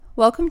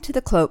Welcome to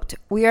The Cloaked.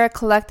 We are a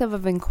collective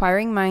of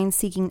inquiring minds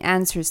seeking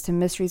answers to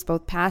mysteries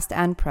both past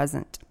and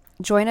present.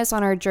 Join us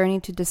on our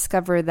journey to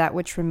discover that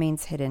which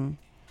remains hidden.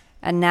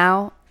 And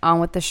now, on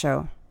with the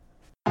show.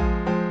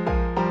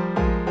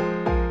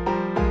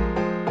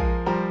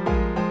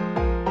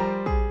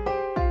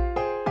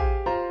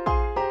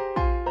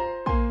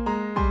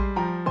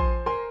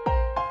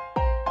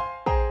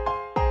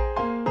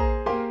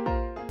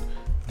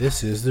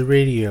 This is the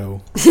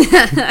radio.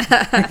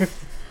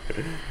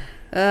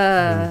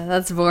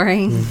 That's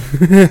boring.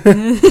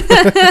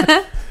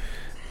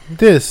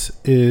 This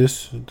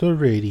is the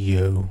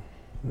radio.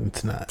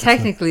 It's not.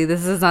 Technically,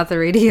 this is not the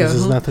radio. This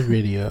is not the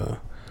radio.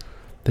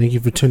 Thank you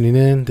for tuning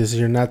in. This is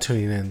you're not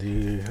tuning in.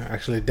 You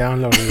actually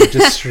downloaded it,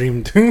 just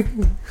streamed.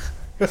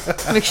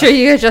 Make sure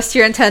you adjust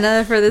your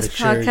antenna for this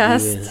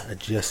podcast. Sure you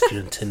adjust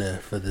your antenna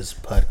for this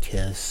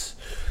podcast.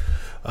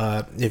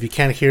 If you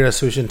can't hear us,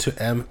 switch into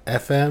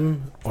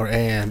FM or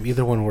AM.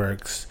 Either one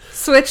works.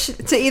 Switch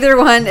to either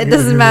one. It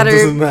doesn't matter,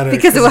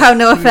 because it will have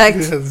no effect.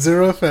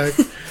 Zero effect.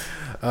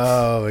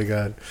 Oh my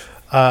god.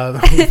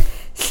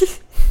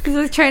 Because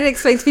I'm trying to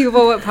explain to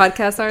people what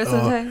podcasts are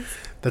sometimes.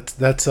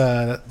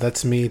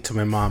 That's me to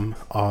my mom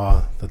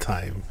all the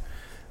time.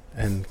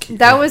 And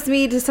that was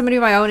me to somebody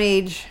my own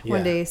age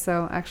one day.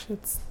 So actually,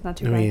 it's not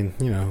too bad. I mean,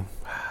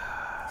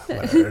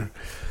 whatever.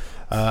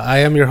 I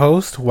am your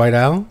host, White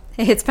Owl.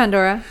 Hey, it's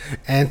Pandora.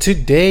 And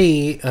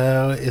today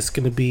is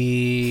going to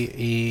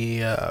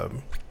be a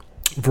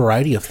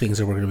variety of things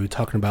that we're going to be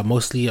talking about.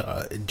 Mostly,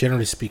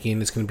 generally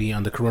speaking, it's going to be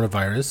on the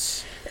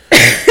coronavirus.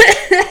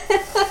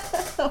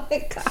 Oh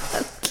my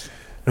god.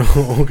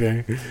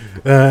 Okay.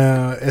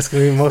 It's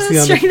going to be mostly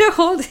on trying to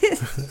hold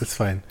it. It's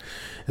fine.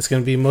 It's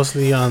going to be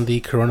mostly on the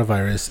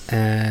coronavirus,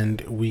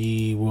 and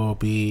we will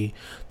be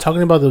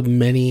talking about the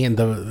many and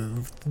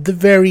the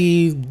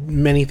very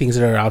many things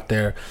that are out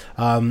there.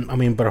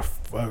 But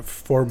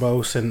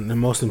foremost and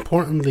most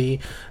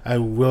importantly, I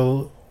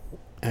will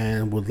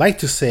and would like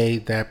to say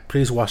that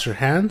please wash your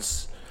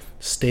hands,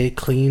 stay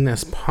clean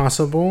as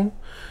possible.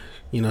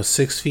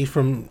 6 feet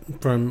from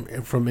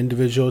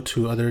individual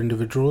to other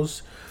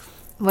individuals.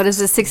 What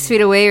is it, 6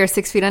 feet away or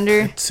 6 feet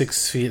under?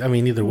 6 feet. I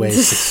mean, either way,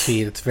 6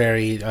 feet. It's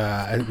very,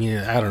 I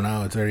don't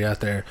know. It's very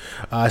out there.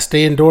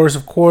 Stay indoors,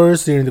 of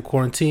course, during the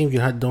quarantine. You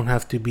don't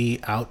have to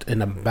be out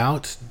and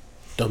about.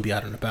 Don't be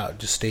out and about.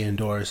 Just stay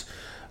indoors.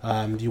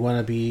 You want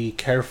to be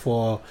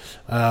careful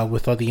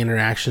with all the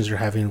interactions you're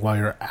having while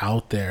you're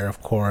out there,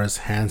 of course.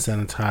 Hand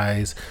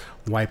sanitize,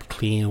 wipe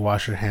clean,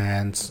 wash your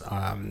hands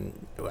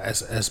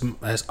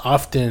as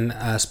often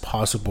as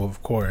possible,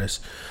 of course.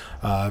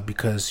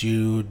 Because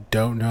you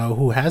don't know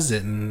who has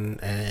it,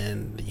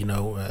 and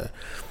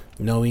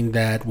knowing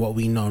that what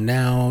we know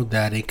now,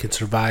 that it could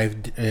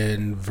survive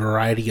in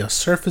variety of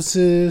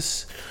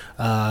surfaces,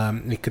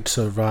 it could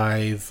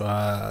survive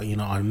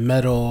on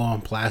metal, on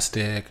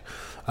plastic,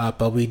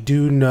 but we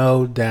do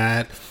know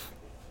that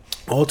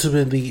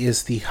ultimately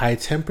is the high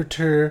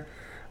temperature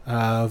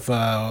of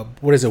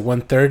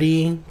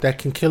 130 that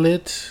can kill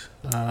it.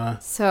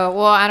 Let's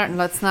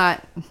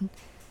not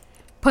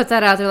put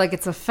that out there like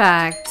it's a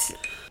fact.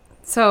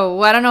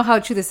 So, I don't know how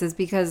true this is,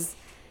 because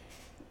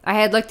I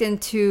had looked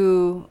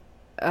into,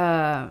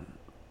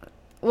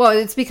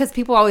 it's because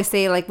people always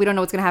say, like, we don't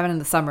know what's going to happen in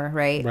the summer,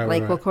 right?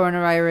 Right. Will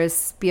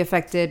coronavirus be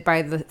affected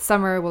by the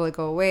summer? Will it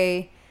go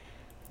away?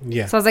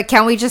 Yeah. So I was like,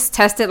 can we just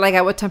test it? Like,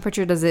 at what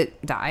temperature does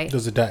it die?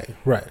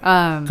 Right.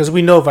 Because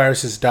we know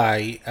viruses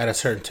die at a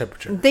certain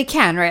temperature. They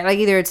can, right? Like,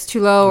 either it's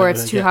too low or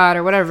it's too hot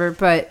or whatever,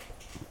 but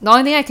the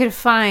only thing I could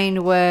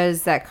find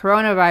was that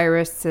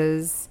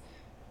coronaviruses,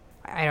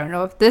 I don't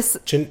know if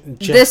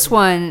this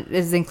one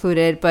is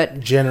included, but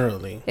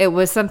generally it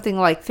was something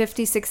like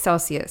 56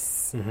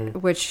 Celsius,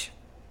 which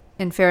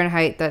in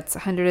Fahrenheit, that's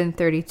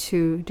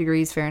 132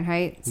 degrees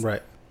Fahrenheit.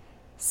 Right.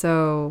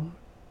 So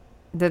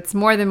that's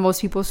more than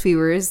most people's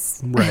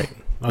fevers. Right.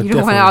 You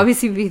don't want to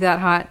obviously be that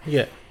hot.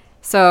 Yeah.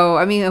 So,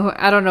 I mean,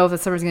 I don't know if the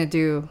summer's going to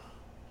do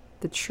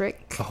the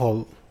trick. A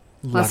whole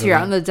Unless you're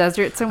out in the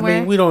desert somewhere. I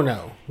mean, we don't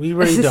know. We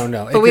really don't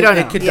know. But we don't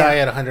know. It could die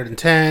at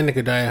 110. It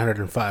could die at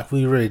 105.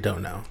 We really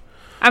don't know.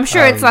 I'm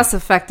sure it's less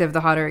effective the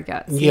hotter it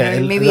gets. Yeah.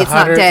 Maybe it's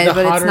not dead,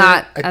 but it's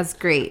not as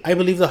great. I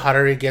believe the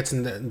hotter it gets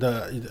in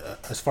the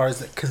as far as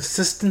the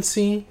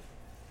consistency,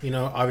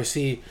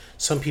 obviously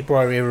some people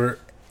are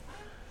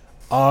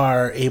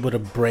able to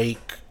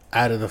break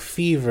out of the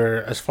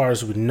fever, as far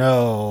as we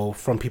know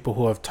from people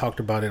who have talked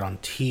about it on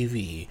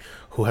TV,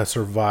 who have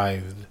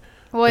survived.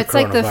 Well, it's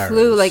like the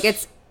flu. Like,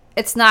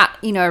 it's not,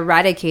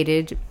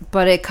 eradicated,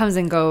 but it comes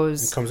and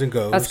goes.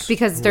 That's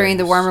because during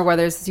the warmer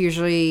weather, it's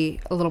usually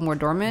a little more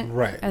dormant.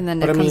 Right. And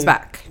then it comes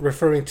back.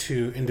 Referring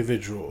to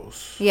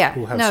individuals who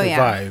have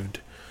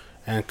survived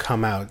and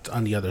come out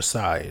on the other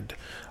side.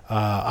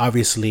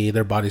 Obviously,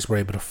 their bodies were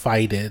able to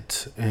fight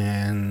it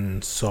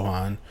and so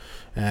on.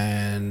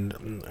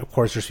 And, of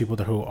course, there's people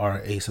who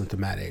are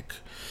asymptomatic.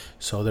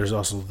 So there's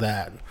also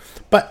that.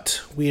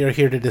 But we are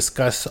here to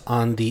discuss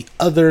on the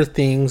other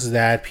things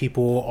that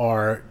people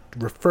are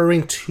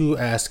referring to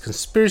as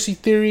conspiracy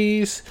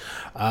theories,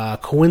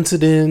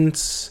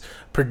 coincidence,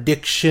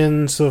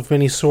 predictions of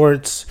many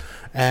sorts.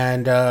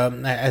 And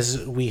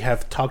as we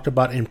have talked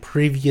about in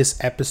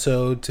previous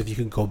episodes, if you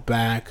can go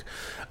back,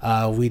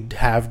 we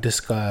have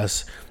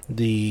discussed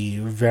the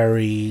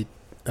very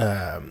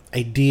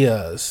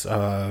ideas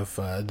of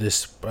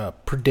this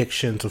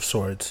predictions of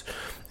sorts.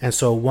 And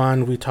so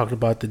one, we talked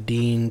about the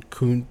Dean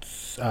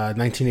Koontz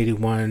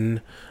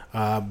 1981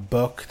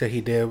 book that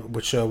he did,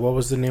 which what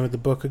was the name of the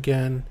book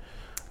again?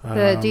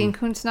 The Dean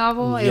Koontz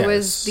novel? Yes. It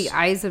was The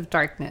Eyes of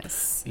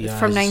Darkness. It's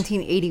from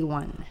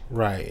 1981.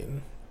 Right.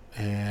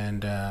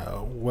 And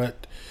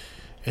what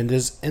in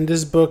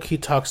this book he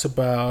talks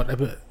about,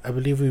 I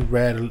believe we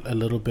read a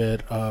little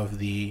bit of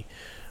the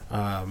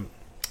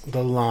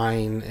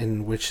line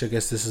in which I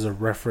guess this is a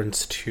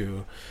reference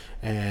to,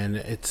 and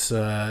it's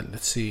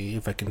let's see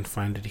if I can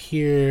find it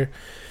here.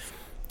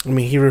 I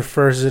mean, he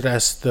refers it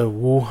as the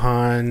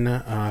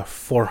Wuhan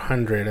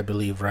 400, I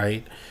believe,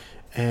 right?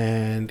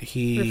 And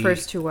he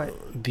refers to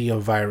what? The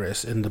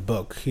virus in the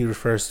book. He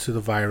refers to the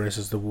virus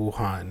as the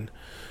Wuhan.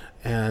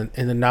 And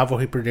in the novel,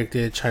 he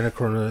predicted China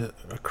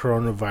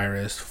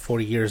coronavirus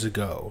 40 years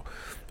ago.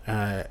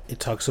 It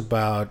talks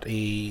about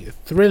a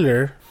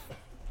thriller,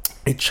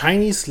 a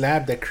Chinese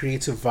lab that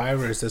creates a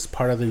virus as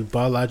part of the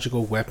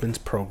biological weapons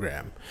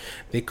program.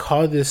 They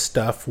call this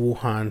stuff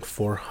Wuhan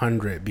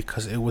 400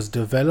 because it was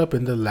developed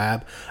in the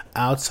lab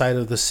outside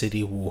of the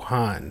city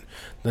Wuhan.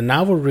 The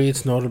novel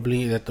reads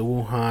notably that the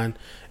Wuhan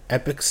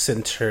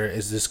epicenter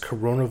is this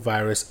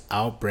coronavirus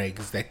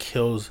outbreak that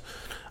kills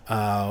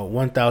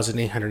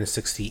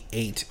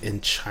 1,868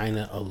 in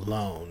China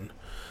alone.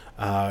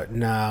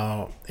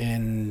 Now,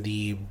 in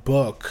the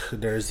book,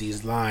 there's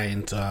these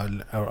lines.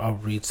 I'll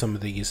read some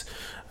of these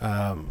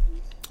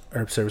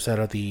excerpts out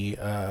of the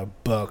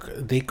book.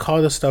 They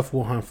call the stuff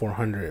Wuhan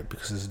 400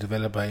 because it's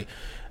developed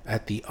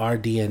at the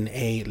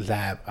rDNA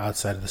lab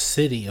outside of the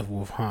city of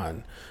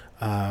Wuhan.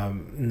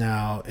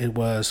 Now, it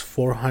was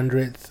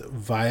 400th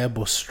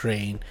viable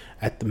strain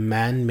at the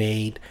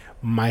man-made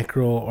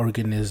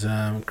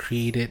microorganism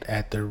created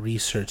at the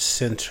research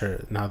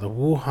center. Now, the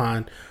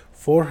Wuhan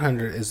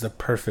 400 is the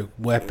perfect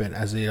weapon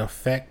as it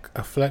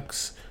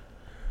affects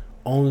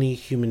only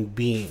human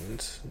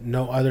beings.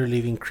 No other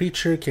living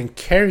creature can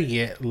carry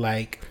it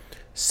like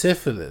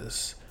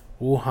syphilis.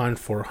 Wuhan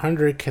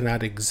 400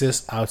 cannot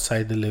exist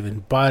outside the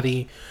living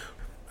body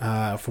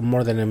for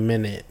more than a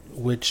minute,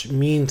 which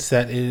means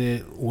that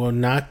it will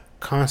not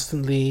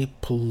constantly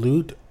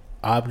pollute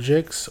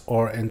objects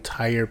or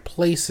entire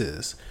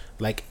places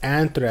like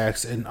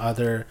anthrax and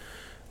other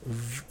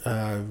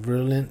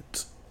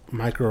virulent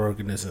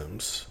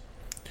microorganisms.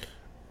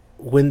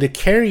 When the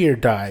carrier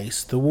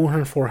dies, the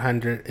Wuhan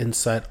 400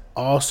 inside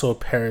also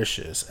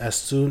perishes as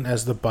soon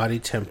as the body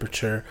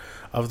temperature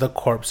of the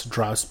corpse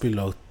drops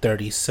below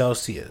 30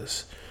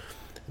 Celsius.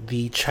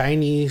 The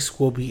Chinese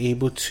will be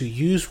able to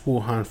use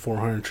Wuhan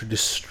 400 to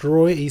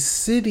destroy a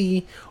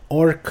city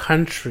or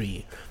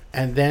country,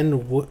 and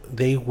then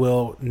they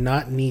will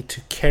not need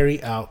to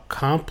carry out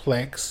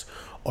complex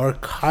or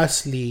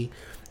costly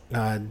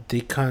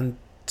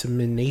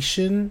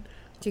decontamination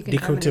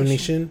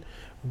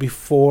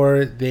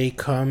before they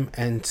come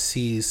and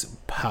seize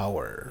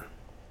power.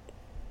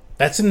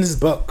 That's in this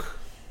book.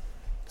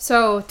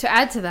 So to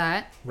add to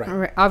that,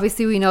 right.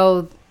 Obviously we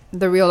know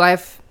the real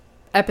life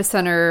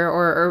epicenter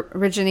or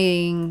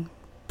originating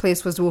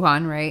place was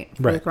Wuhan, right?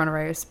 For the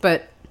coronavirus.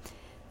 But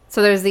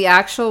so there's the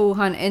actual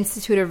Wuhan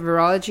Institute of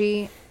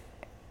Virology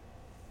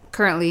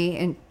currently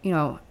in,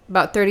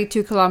 about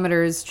 32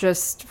 kilometers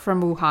just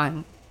from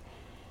Wuhan.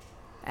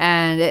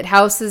 And it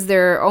houses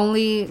their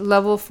only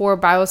level 4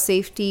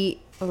 biosafety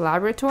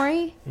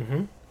laboratory,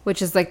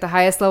 which is like the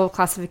highest level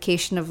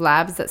classification of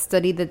labs that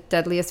study the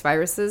deadliest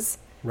viruses.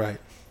 Right.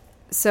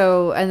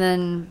 So, and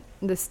then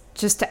this,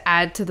 just to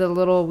add to the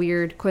little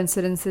weird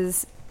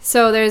coincidences.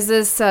 So there's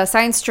this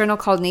science journal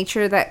called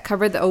Nature that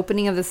covered the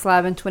opening of this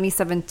lab in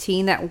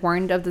 2017 that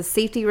warned of the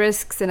safety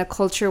risks in a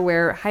culture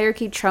where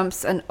hierarchy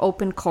trumps an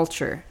open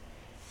culture.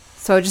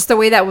 So just the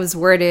way that was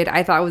worded,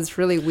 I thought was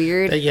really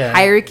weird.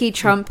 Hierarchy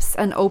trumps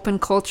an open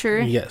culture.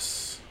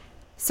 Yes.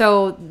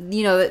 So,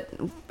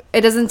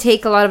 it doesn't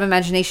take a lot of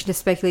imagination to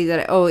speculate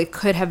that, it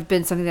could have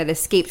been something that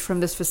escaped from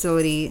this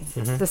facility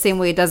the same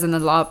way it does in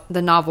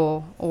the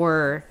novel,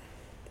 or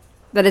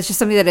that it's just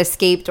something that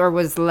escaped or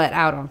was let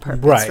out on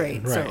purpose,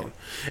 right? So,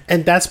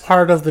 and that's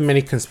part of the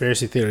many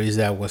conspiracy theories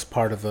that was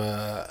part of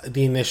the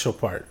initial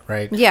part,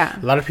 right? Yeah.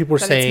 A lot of people are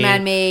saying it's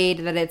man-made,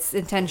 that it's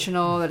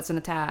intentional, that it's an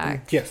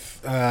attack. Yes.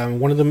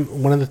 One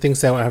of the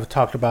things that I have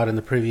talked about in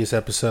the previous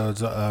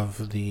episodes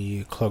of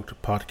the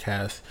Cloaked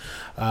podcast,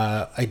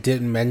 I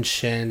did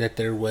mention that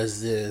there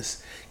was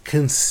this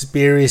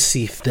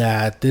conspiracy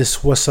that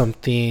this was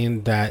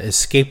something that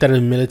escaped out of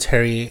the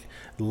military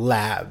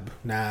lab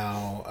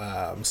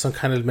now, some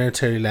kind of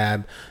military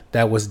lab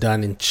that was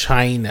done in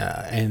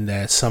China, and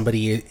that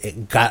somebody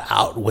got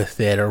out with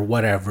it or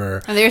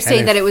whatever. And they're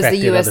saying that it was the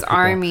U.S.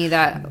 Army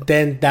that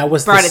then that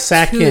was the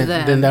second.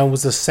 Then that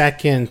was the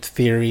second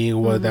theory,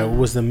 that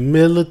was the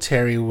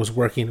military was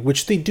working,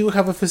 which they do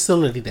have a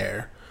facility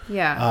there.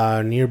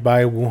 Yeah.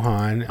 Nearby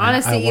Wuhan.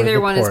 Honestly, either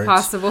one is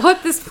possible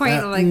at this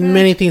point.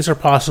 Many things are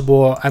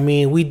possible. I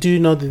mean, we do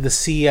know that the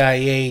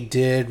CIA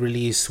did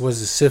release,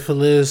 was it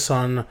syphilis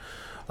on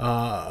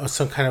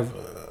some kind of...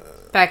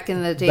 back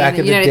in the day in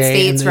the United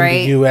States,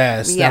 right? In the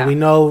U.S. Yeah. Now, we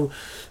know...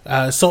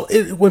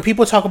 when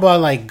people talk about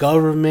like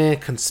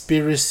government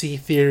conspiracy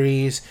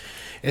theories,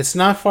 it's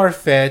not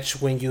far-fetched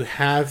when you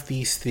have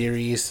these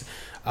theories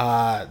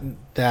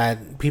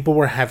that people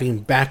were having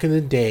back in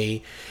the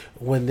day,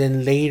 when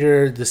then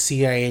later the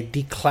CIA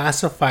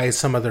declassified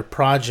some of their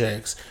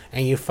projects,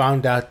 and you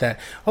found out that,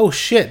 oh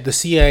shit, the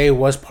CIA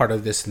was part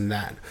of this and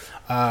that.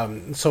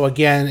 So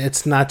again,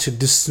 it's not to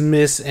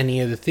dismiss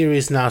any of the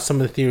theories. Now, some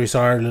of the theories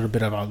are a little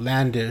bit of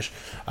outlandish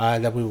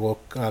that we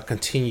will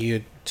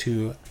continue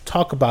to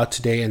talk about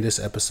today in this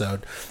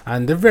episode,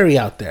 and they're very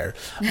out there.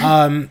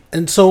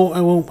 And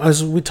so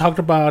as we talked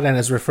about and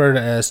as referred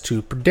as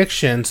to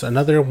predictions,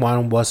 another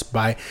one was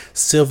by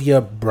Sylvia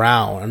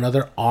Browne,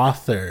 another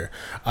author.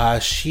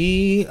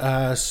 She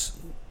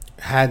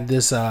had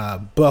this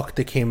book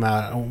that came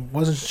out. I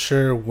wasn't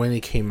sure when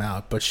it came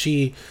out, but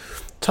she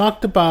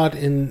talked about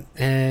and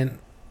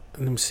let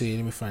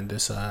me find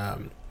this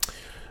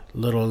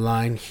little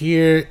line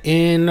here.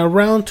 In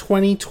around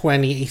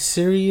 2020, a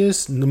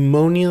serious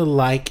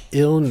pneumonia-like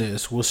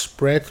illness will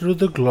spread through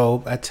the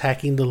globe,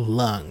 attacking the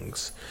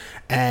lungs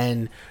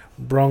and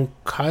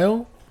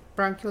bronchial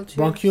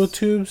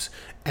tubes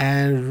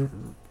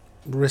and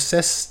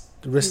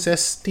resisting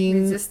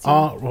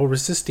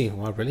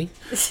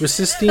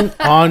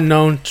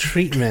unknown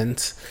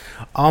treatments.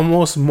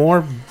 Almost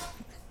more...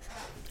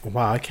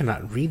 Wow, I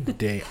cannot read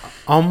today.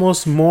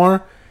 Almost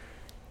more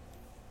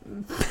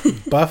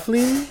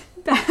baffling.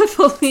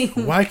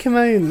 Why can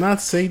I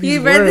not say these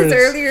words? You read this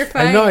earlier,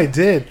 fine. I know I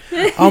did.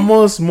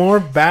 Almost more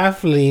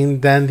baffling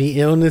than the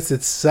illness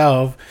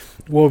itself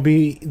will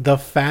be the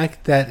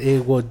fact that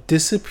it will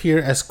disappear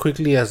as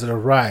quickly as it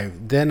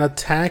arrived, then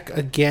attack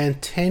again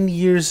 10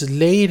 years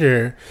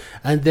later,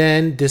 and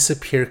then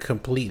disappear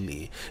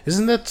completely.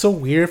 Isn't that so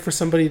weird for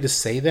somebody to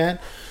say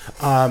that?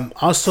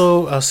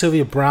 Also,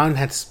 Sylvia Browne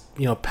had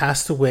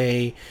passed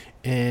away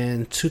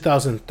in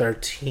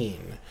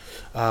 2013.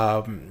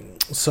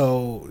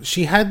 So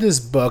she had this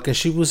book, and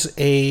she was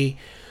again,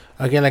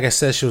 like I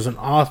said, she was an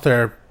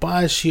author,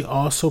 but she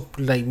also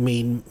made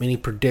many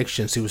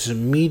predictions. She was a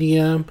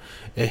medium,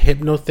 a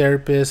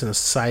hypnotherapist, and a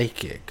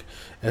psychic.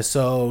 And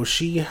so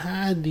she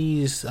had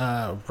these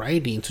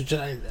writings, which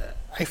I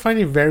find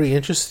it very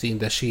interesting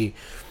that she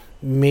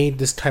made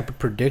this type of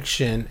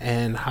prediction,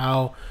 and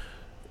how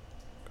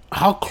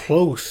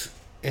close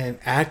and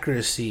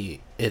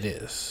accuracy it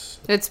is.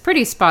 It's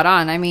pretty spot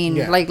on. I mean,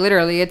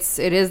 literally, it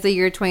is the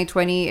year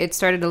 2020. It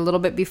started a little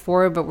bit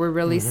before, but we're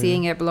really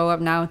seeing it blow up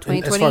now.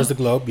 2020. As far as the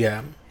globe,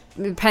 yeah.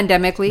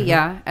 Pandemically,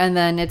 yeah. And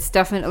then it's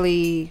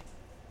definitely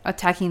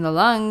attacking the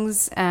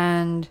lungs,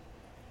 and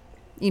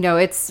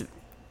it's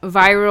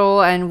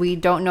viral, and we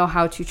don't know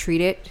how to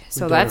treat it.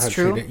 So that's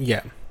true.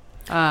 Yeah.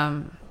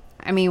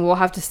 I mean, we'll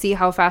have to see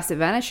how fast it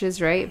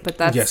vanishes, right? But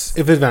that's... Yes,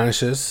 if it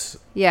vanishes.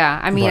 Yeah,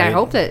 I mean, right. I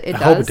hope that it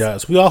does. I hope it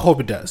does. We all hope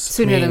it does.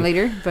 Sooner than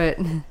later, but...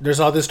 There's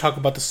all this talk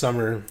about the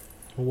summer,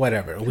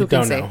 whatever. We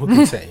don't know. Who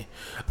can say?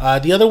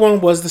 The other one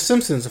was The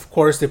Simpsons. Of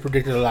course, they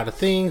predicted a lot of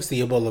things.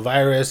 The Ebola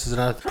virus is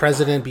another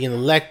president being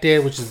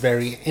elected, which is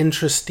very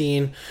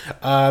interesting.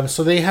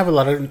 So they have a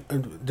lot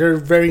of... They're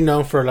very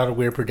known for a lot of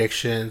weird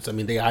predictions. I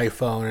mean, the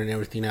iPhone and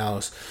everything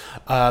else.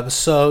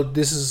 So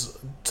this is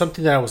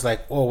something that I was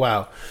like, oh,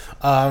 wow.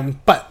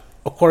 But,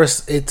 of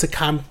course, it's a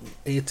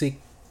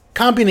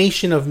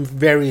combination of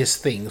various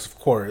things, of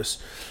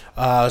course.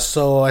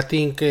 So I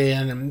think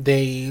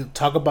they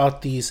talk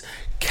about these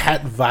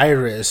cat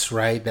virus,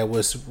 right?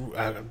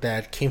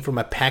 That came from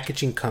a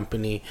packaging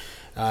company,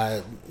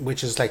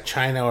 which is like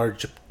China or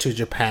to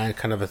Japan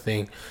kind of a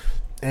thing.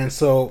 And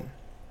so,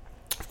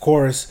 of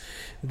course,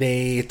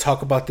 they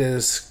talk about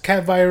this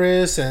cat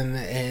virus, and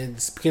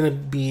it's going to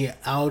be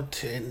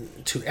out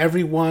to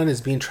everyone.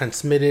 It's being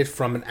transmitted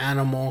from an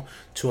animal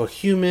to a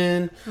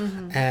human,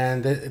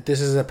 and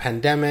this is a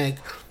pandemic.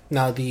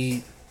 Now,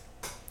 the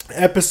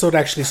episode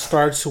actually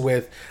starts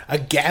with a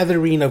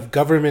gathering of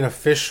government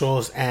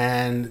officials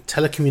and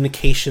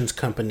telecommunications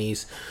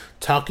companies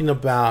talking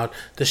about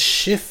the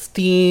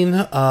shifting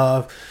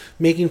of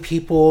making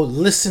people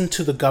listen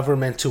to the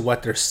government, to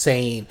what they're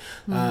saying,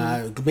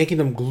 making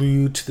them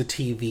glued to the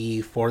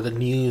TV for the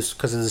news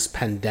because of this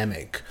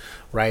pandemic,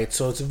 right?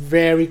 So it's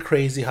very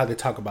crazy how they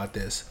talk about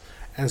this.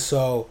 And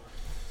so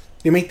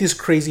they make this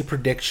crazy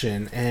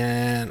prediction,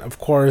 and of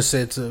course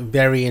it's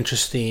very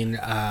interesting,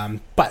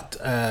 but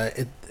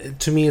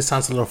to me it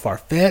sounds a little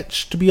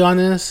far-fetched, to be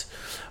honest.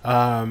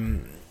 I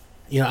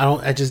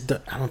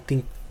don't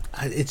think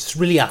it's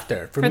really out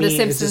there for me. The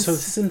Simpsons. It's just The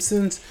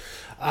Simpsons.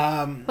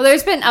 Well,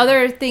 there's been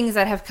other things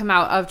that have come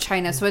out of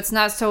China, so it's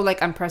not so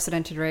like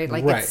unprecedented, right?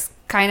 Like it's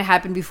kind of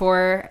happened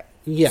before.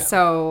 Yeah.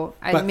 So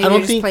maybe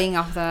you're just playing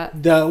off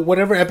that. The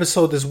whatever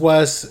episode this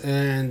was,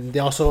 and they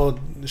also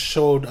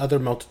showed other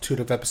multitude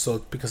of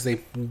episodes because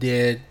they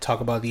did talk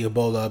about the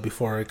Ebola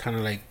before it kind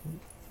of like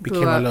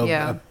became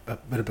a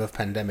bit of a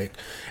pandemic.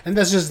 And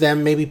that's just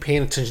them maybe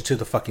paying attention to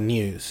the fucking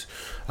news.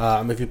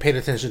 If you paid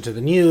attention to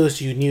the news,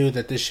 you knew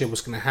that this shit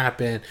was going to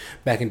happen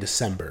back in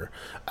December.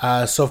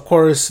 So, of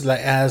course,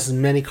 like as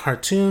many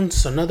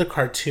cartoons, another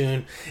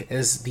cartoon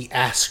is the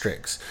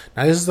Asterix.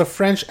 Now, this is the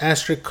French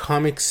Asterix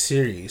comic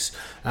series.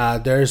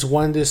 There's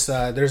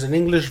an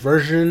English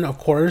version, of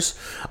course,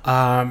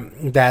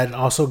 that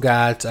also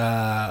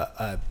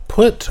got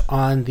put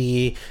on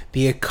the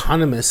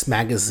Economist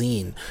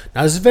magazine.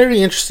 Now, it's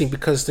very interesting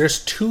because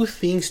there's two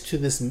things to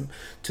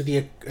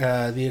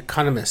the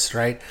Economist,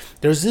 right?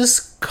 There's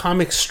this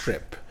comic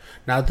strip.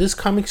 Now, this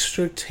comic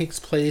strip takes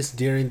place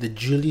during the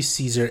Julius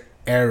Caesar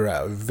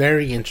era.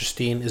 Very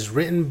interesting. It's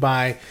written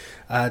by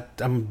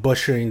I'm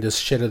butchering this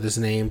shit of this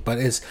name, but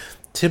it's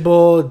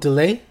Thibault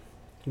Delay,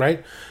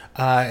 right?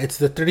 It's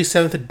the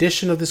 37th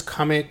edition of this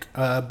comic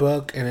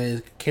book, and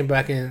it came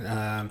back in.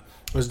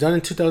 It was done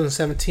in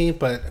 2017,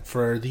 but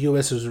for the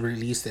US, it was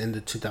released in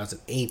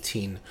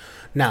 2018.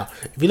 Now,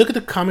 if you look at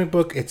the comic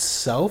book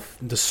itself,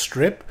 the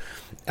strip,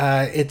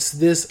 it's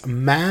this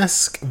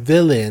masked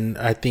villain,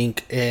 I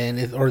think,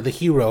 or the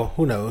hero,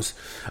 who knows,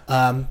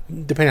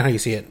 depending on how you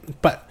see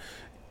it. But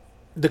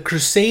the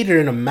Crusader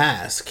in a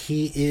mask,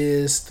 he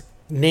is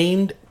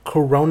named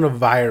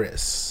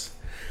Coronavirus.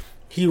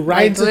 He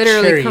rides a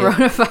chariot.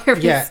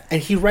 Coronavirus. Yeah,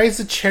 and he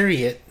rides a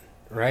chariot,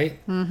 right?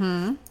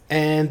 Mm-hmm.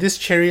 And this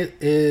chariot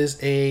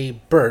is a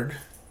bird.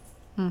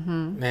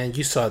 Mm-hmm. And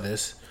you saw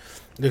this.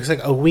 It looks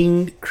like a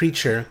winged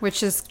creature.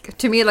 Which is,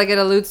 to me, like it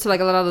alludes to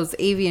like a lot of those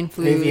avian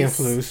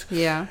flus.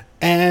 Yeah.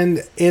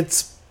 And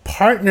its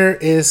partner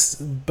is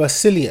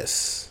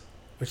Bacillus,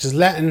 which is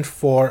Latin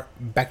for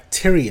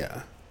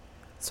bacteria.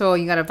 So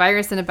you got a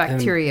virus and a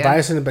bacteria.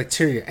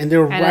 And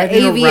they're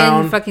riding an avian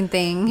around fucking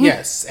thing.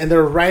 Yes, and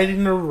they're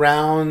riding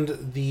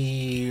around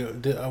the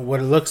what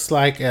it looks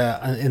like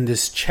in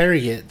this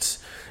chariot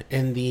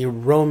in the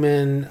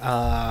Roman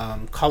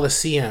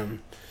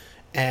Colosseum,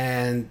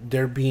 and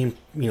they're being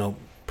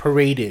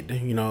paraded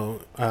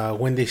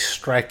when they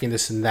strike and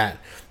this and that.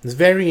 It's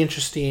very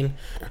interesting,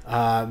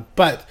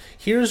 but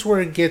here's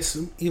where it gets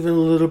even a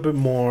little bit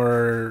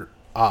more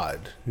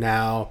odd.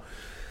 Now,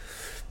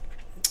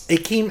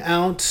 it came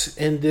out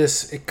in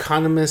this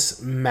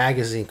Economist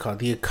magazine called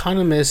The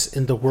Economist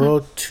in the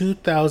World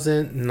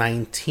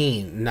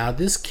 2019. Now,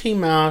 this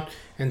came out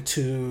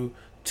into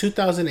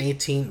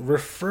 2018,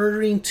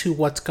 referring to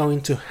what's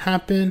going to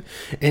happen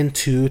in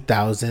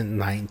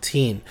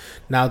 2019.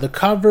 Now, the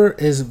cover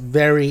is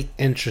very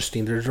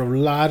interesting. There's a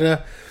lot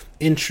of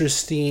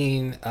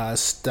interesting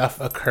stuff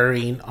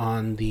occurring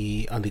on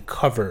the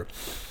cover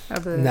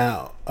of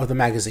the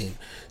magazine.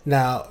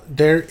 Now,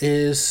 there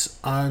is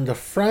on the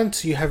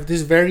front, you have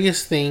these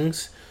various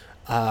things,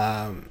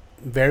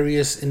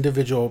 various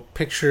individual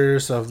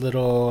pictures of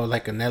little,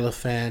 like an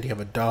elephant. You have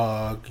a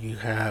dog. You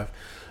have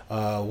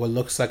what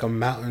looks like a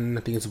mountain.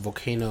 I think it's a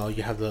volcano.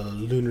 You have the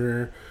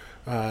lunar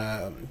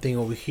thing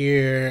over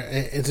here.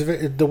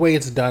 The way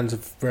it's done is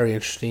very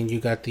interesting. You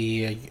got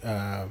the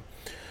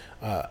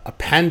a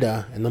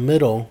panda in the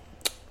middle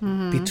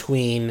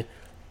between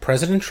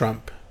President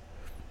Trump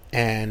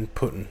and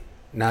Putin.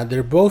 Now,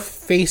 they're both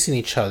facing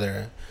each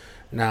other.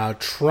 Now,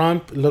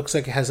 Trump looks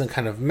like it has some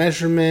kind of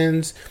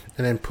measurements,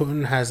 and then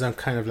Putin has some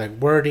kind of like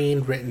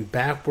wording written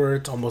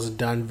backwards, almost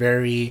done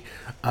very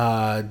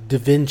Da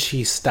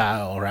Vinci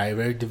style, right?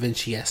 Very Da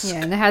Vinci-esque.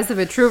 Yeah, and it has the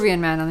Vitruvian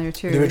Man on there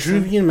too. The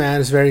Vitruvian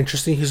Man is very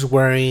interesting. He's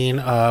wearing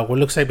what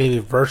looks like maybe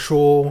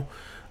virtual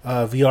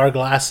VR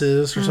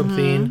glasses or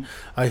something.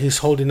 He's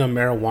holding a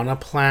marijuana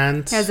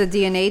plant. He has a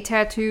DNA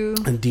tattoo.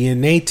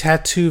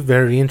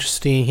 Very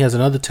interesting. He has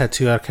another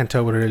tattoo. I can't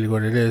tell what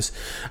it is.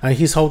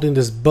 He's holding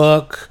this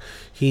book.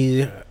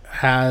 He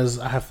has,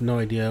 I have no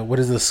idea. What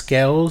is the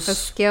scales? A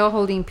scale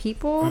holding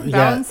people,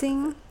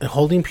 balancing. Yeah,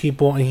 holding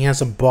people, and he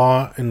has a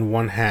ball in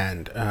one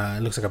hand.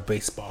 It looks like a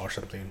baseball or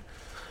something.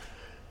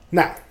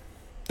 Now,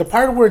 the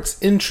part where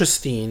it's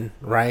interesting,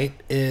 right,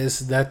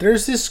 is that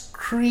there's this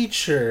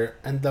creature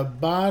at the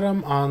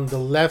bottom on the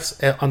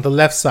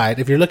left side.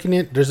 If you're looking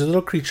at, there's a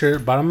little creature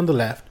bottom on the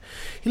left.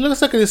 He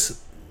looks like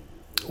this,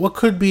 what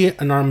could be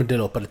an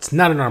armadillo, but it's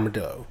not an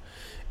armadillo.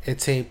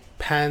 It's a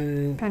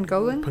pangolin.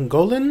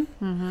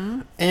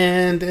 Mm-hmm.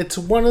 And it's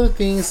one of the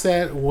things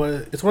that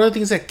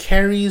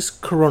carries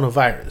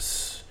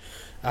coronavirus.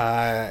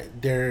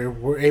 They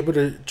were able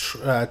to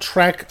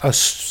track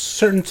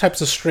certain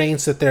types of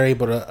strains that they're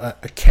able to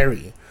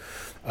carry,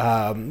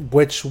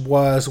 which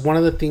was one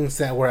of the things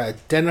that were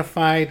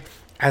identified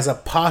as a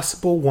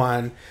possible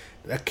one,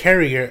 a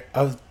carrier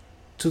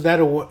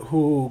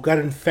who got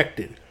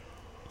infected.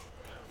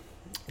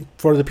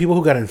 For the people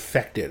who got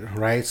infected,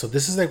 right? So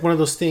this is like one of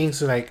those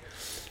things like,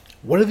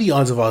 what are the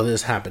odds of all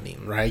this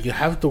happening, right? You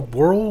have the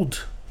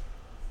world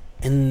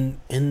in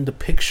the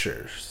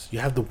pictures, you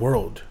have the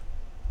world,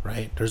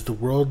 right? There's the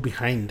world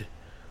behind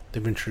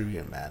the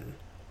Manchurian Man.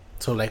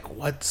 So like,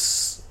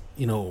 what's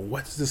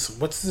this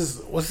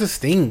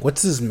thing?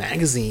 What's this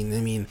magazine? I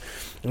mean,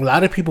 a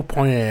lot of people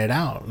pointed it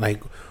out.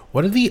 Like,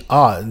 what are the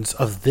odds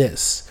of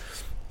this?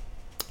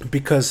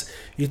 Because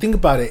you think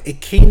about it, it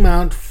came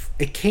out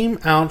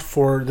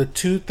for the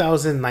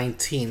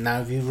 2019.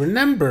 Now, if you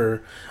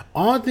remember,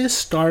 all this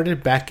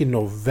started back in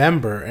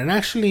November, and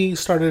actually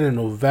started in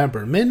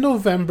November.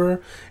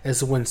 Mid-November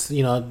is when,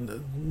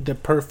 the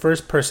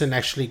first person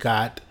actually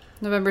got...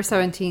 November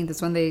 17th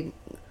is when they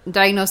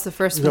diagnosed the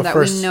first one that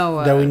we know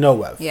of. That we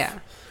know of. Yeah.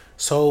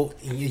 So,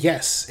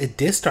 yes, it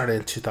did start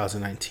in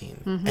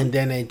 2019. Mm-hmm. And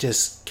then it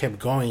just kept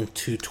going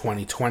to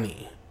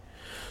 2020.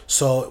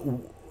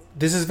 So,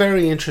 this is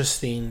very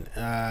interesting,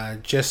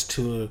 just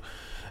to...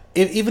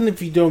 Even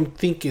if you don't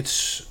think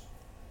it's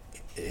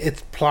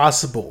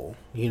plausible,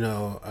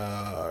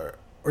 or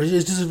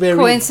it's just very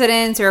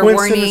coincidence or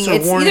warning.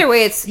 Either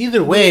way,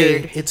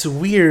 weird. It's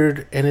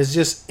weird, and it's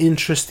just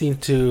interesting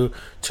to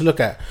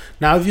look at.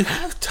 Now, if you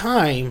have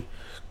time,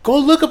 go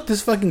look up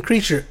this fucking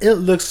creature. It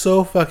looks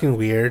so fucking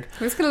weird.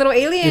 It looks like a little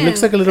alien. It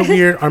looks like a little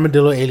weird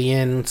armadillo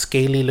alien,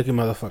 scaly looking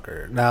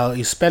motherfucker. Now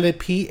you spell it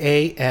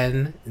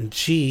Pangolin.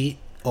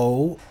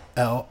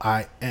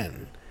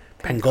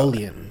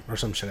 Pangolian or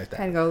some shit like that.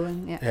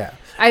 Pangolin, yeah. Yeah.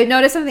 I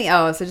noticed something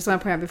else. I just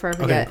want to point out before I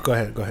forget.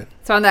 Okay, go ahead.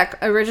 So on that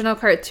original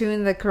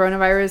cartoon, the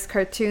coronavirus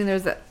cartoon,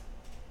 there's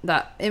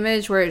that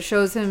image where it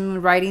shows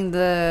him riding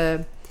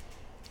the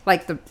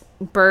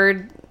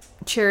bird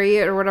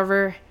chariot or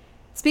whatever.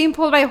 It's being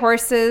pulled by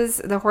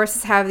horses. The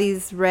horses have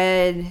these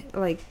red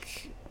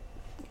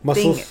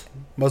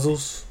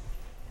muzzles.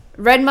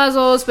 Red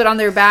muzzles, but on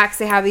their backs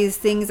they have these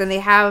things, and they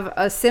have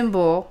a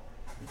symbol,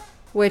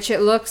 which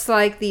it looks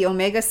like the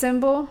Omega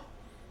symbol.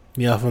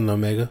 The Alpha and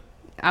Omega.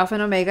 Alpha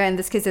and Omega. In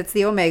this case, it's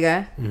the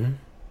Omega. Mm-hmm.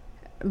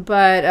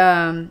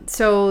 But,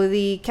 so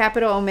the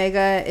capital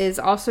Omega is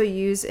also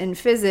used in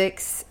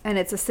physics, and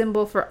it's a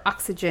symbol for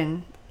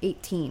oxygen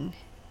 18.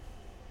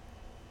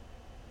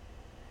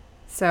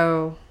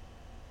 So,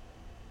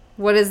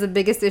 what is the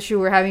biggest issue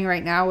we're having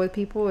right now with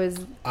people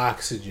is...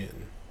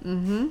 oxygen.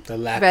 Mm-hmm. The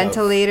lack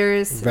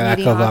ventilators,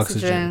 of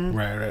oxygen.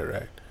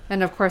 Right.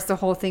 And of course, the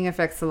whole thing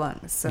affects the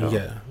lungs. So.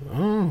 Yeah.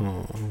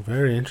 Oh,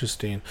 very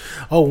interesting.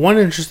 Oh, one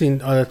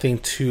interesting other thing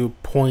to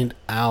point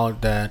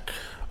out that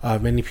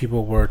many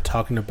people were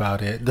talking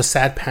about it. The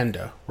sad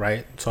panda,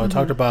 right? So I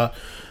talked about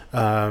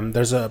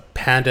there's a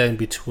panda in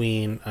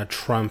between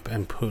Trump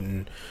and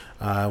Putin,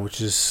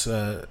 which is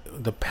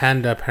the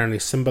panda apparently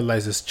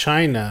symbolizes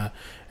China,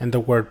 and the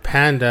word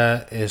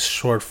panda is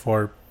short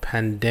for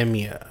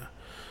pandemia.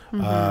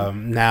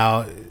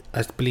 Now,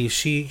 I believe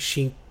Xi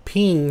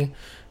Jinping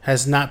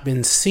has not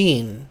been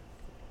seen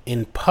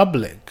in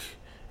public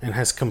and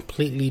has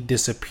completely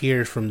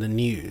disappeared from the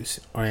news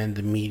or in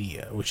the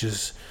media, which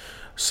is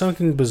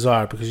something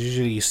bizarre because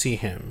usually you see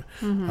him.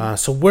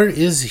 So where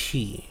is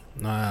he?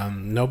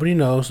 Nobody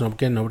knows.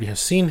 Again, nobody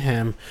has seen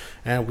him,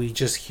 and we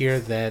just hear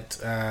that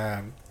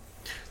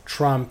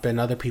Trump and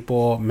other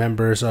people,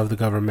 members of the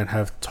government,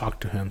 have talked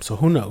to him. So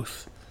who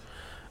knows?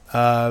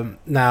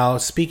 Now,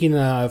 speaking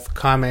of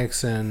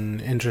comics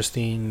and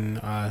interesting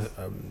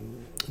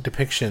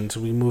depictions,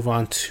 we move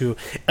on to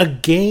a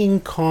game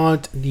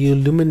called the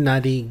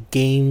Illuminati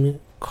Game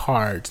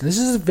Cards. This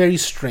is very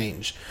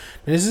strange.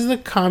 This is a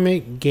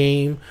comic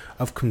game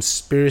of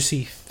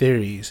conspiracy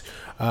theories.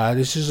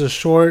 This is a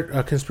short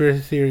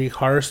conspiracy theory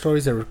horror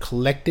stories that were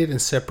collected in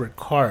separate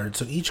cards.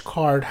 So each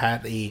card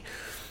had a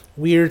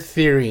weird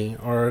theory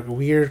or a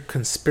weird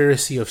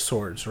conspiracy of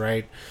sorts,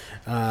 right?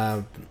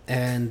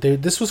 And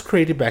this was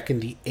created back in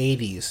the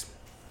 80s.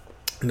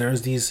 And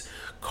there's these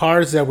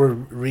cards that were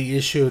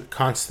reissued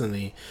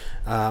constantly.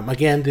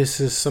 Again, this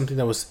is something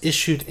that was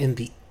issued in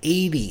the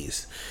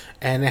 80s,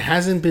 and it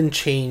hasn't been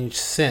changed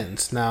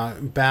since. Now,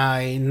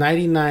 by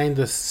 99,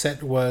 the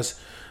set was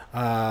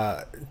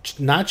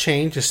not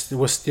changed. It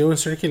was still in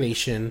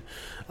circulation.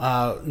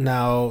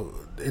 Now,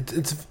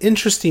 it's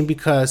interesting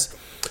because,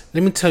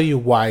 let me tell you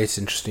why it's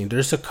interesting.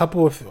 There's a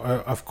couple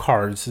of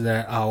cards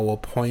that I will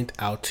point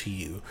out to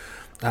you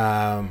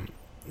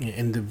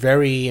in the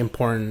very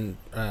important,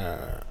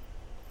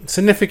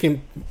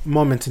 significant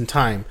moment in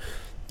time.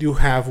 You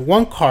have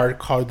one card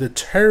called the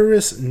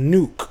Terrorist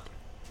Nuke.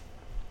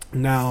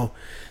 Now,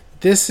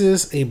 this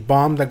is a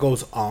bomb that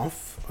goes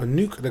off, a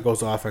nuke that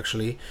goes off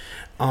actually.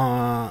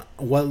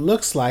 What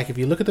looks like, if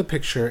you look at the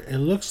picture, it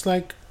looks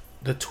like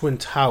the Twin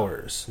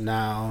Towers.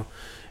 Now,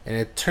 and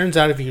it turns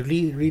out if you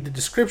read the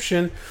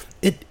description,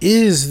 it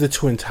is the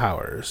Twin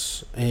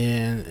Towers.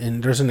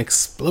 And there's an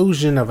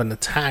explosion of an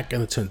attack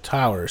in the Twin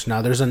Towers.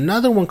 Now, there's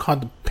another one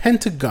called the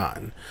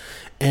Pentagon.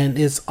 And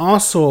it's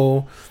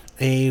also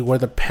where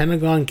the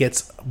Pentagon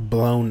gets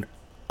blown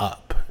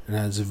up. And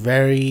it's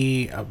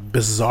very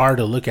bizarre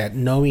to look at,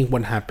 knowing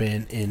what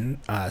happened in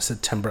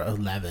September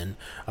 11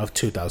 of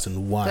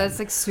 2001. That's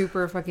like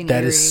super fucking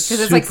that eerie. Because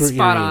it's like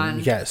spot eerie. On.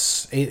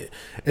 Yes.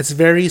 It's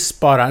very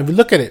spot on. If you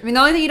look at it. I mean,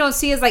 the only thing you don't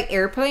see is like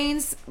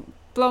airplanes,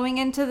 blowing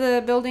into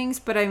the buildings,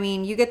 but I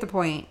mean, you get the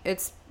point.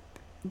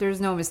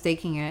 There's no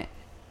mistaking it.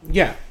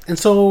 Yeah. And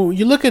so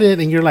you look at it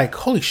and you're like,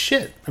 holy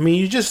shit. I mean,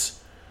 you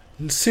just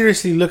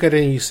seriously look at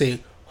it and you say,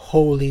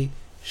 holy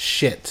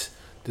shit.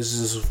 This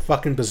is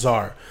fucking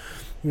bizarre.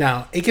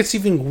 Now, it gets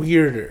even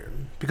weirder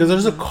because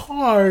there's a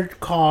card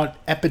called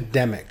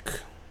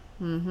Epidemic,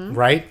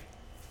 right?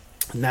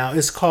 Now,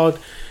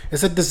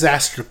 it's a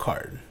disaster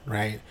card,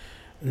 right?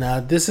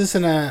 Now, this is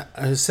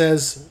it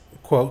says,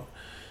 quote,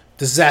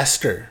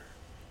 disaster.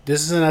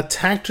 This is an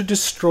attack to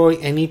destroy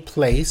any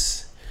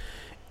place.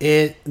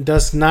 It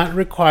does not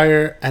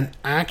require an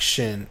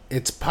action.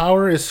 Its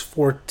power is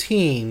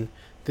 14.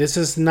 This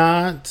is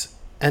not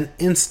an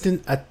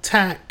instant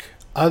attack.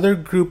 Other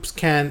groups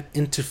can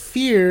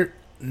interfere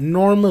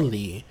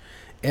normally.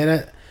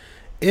 And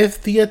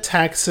if the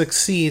attack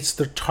succeeds,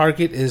 the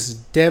target is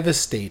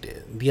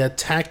devastated. The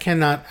attack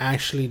cannot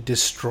actually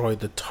destroy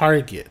the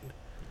target.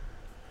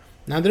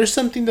 Now, there's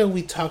something that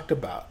we talked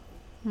about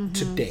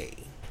today,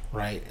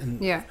 right?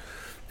 And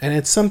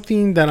it's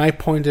something that I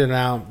pointed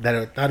out that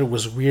I thought it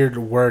was weird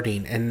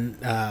wording. And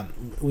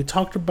we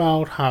talked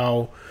about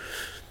how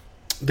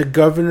the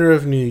governor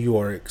of New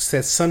York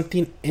said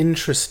something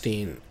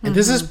interesting. And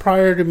this is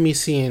prior to me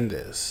seeing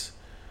this.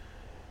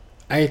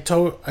 I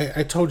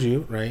told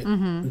you, right,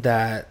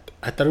 that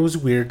I thought it was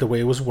weird the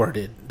way it was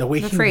worded. The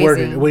way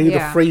worded,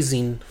 the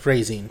phrasing,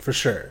 for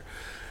sure.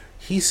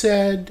 He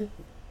said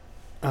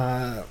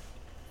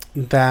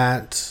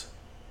that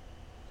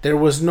there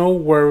was no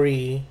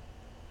worry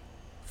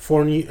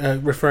for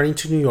referring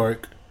to New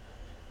York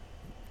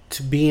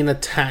to being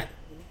attacked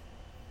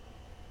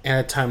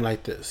at a time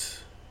like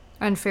this.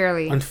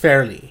 Unfairly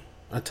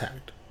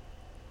attacked.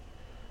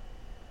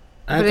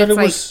 And I thought it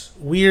was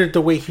weird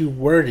the way he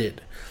worded,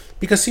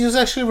 because he was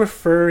actually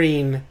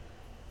referring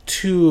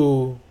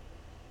to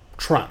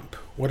Trump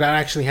without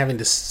actually having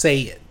to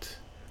say it.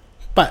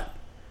 But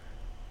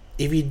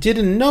if you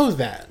didn't know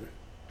that,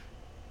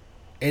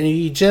 and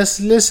you just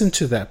listen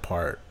to that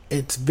part,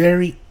 it's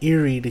very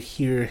eerie to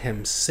hear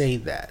him say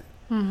that.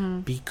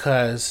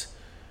 Because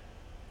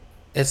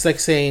it's like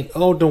saying,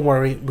 oh, don't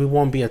worry, we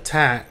won't be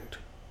attacked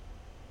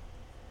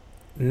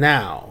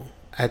now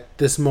at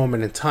this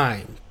moment in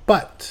time.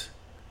 But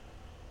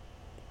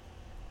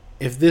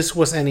if this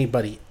was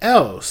anybody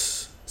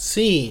else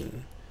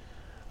seeing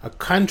a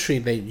country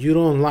that you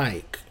don't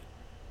like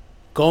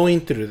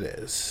going through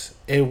this,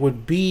 it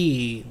would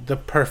be the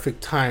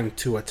perfect time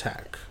to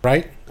attack,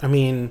 right? I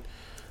mean,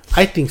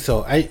 I think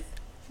so.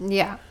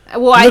 Yeah.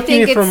 Well, I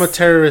think it's from a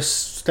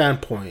terrorist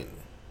standpoint.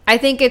 I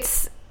think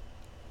it's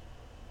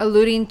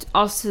alluding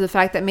also to the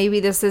fact that maybe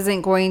this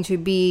isn't going to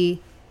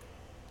be,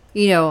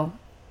 the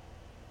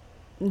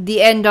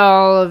end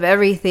all of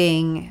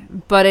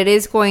everything, but it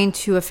is going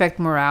to affect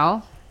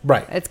morale.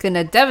 Right. It's going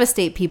to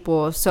devastate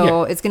people.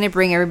 So it's going to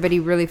bring everybody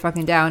really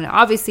fucking down.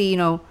 Obviously,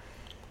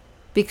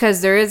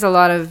 because there is a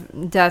lot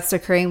of deaths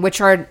occurring,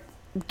 which are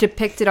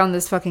depicted on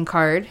this fucking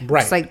card.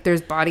 Right. It's like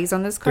there's bodies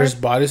on this card. There's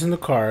bodies on the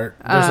card.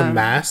 There's a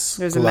mask.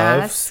 There's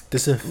gloves,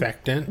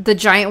 disinfectant. The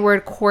giant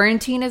word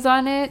quarantine is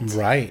on it.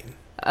 Right.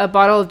 A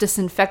bottle of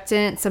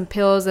disinfectant, some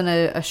pills, and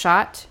a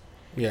shot.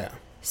 Yeah.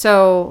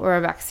 So, or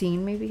a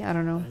vaccine, maybe. I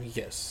don't know.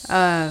 Yes.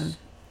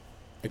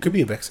 It could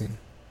be a vaccine.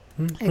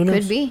 It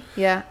could be,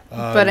 yeah.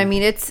 But I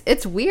mean,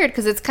 it's weird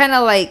because it's kind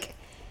of like,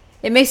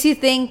 it makes you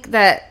think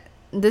that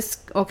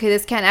this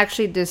can't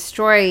actually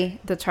destroy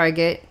the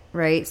target,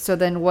 right? So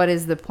then what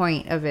is the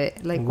point of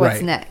it? Like,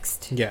 what's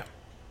next? Yeah.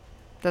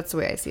 That's the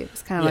way I see it.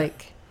 It's kind of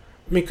like...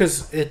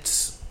 Because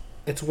it's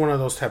one of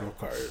those type of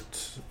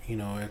cards.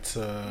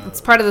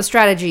 It's part of the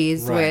strategy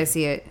is the way I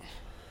see it.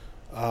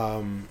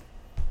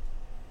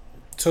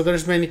 So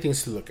there's many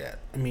things to look at.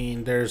 I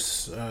mean,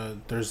 there's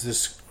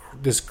this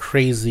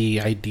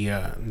crazy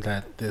idea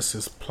that this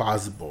is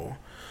plausible.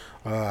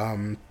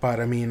 But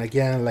I mean,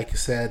 again, like you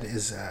said,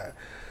 it's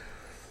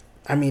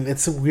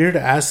a weird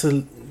ass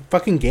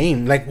fucking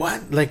game. Like,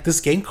 what? Like, this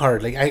game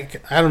card.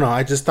 Like, I don't know.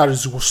 I just thought it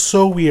was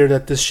so weird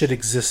that this shit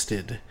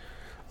existed.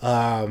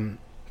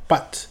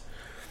 But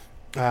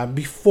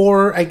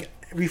before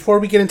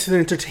we get into the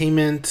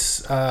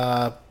entertainment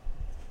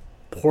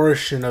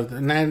portion of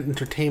not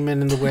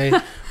entertainment in the way,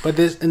 but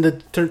this in the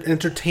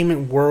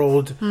entertainment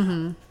world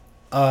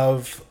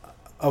of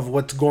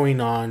what's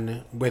going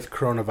on with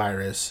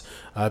coronavirus,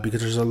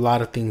 because there's a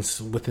lot of things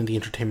within the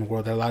entertainment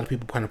world that a lot of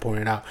people kind of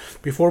pointed out.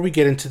 Before we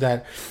get into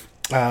that,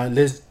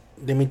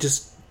 let me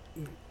just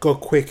go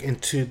quick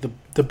into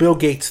the Bill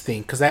Gates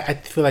thing, because I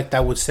feel like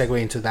that would segue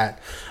into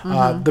that.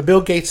 The Bill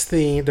Gates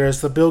thing,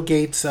 there's the Bill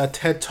Gates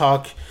TED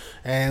Talk,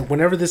 and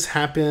whenever this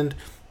happened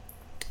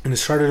and it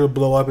started to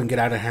blow up and get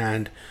out of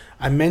hand,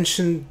 I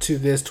mentioned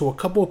to a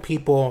couple of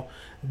people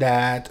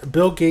that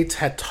Bill Gates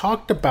had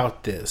talked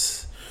about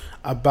this,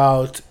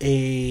 about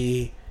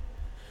a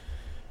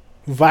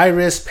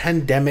virus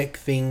pandemic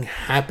thing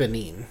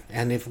happening,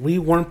 and if we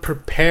weren't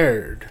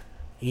prepared,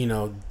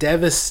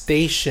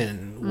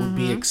 devastation would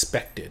be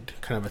expected,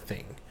 kind of a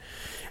thing.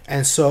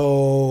 And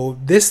so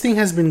this thing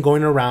has been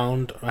going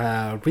around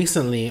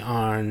recently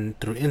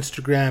through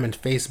Instagram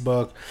and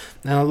Facebook,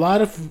 and a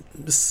lot of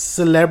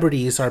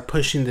celebrities are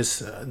pushing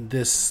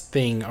this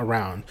thing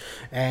around,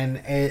 and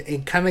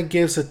it kind of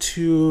gives a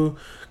two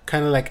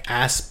kind of like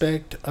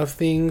aspect of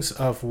things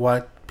of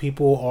what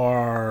people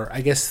are,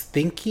 I guess,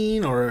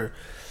 thinking or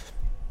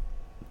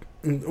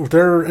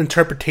their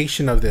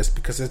interpretation of this,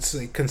 because it's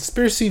a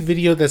conspiracy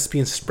video that's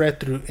being spread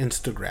through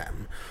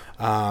Instagram.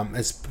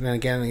 It's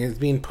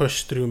being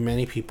pushed through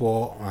many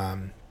people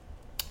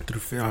through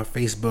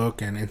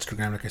Facebook and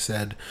Instagram, like I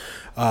said.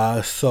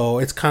 So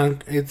it's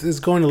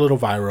going a little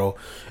viral,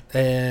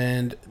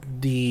 and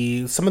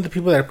some of the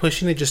people that are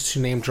pushing it, just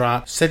to name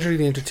drop, Cedric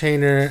the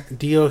Entertainer,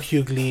 Dio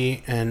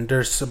Hughley, and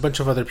there's a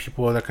bunch of other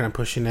people that are kind of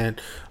pushing it.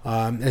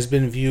 It's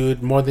been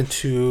viewed more than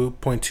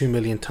 2.2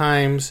 million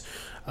times.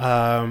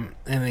 And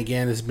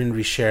again, it's been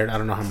reshared I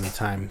don't know how many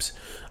times,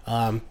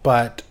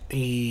 but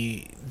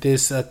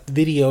this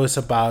video is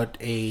about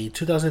a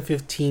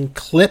 2015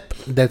 clip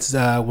that's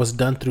was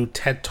done through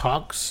TED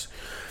Talks,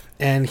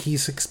 and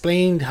he's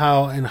explained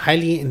how a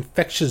highly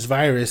infectious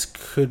virus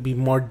could be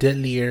more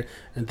deadlier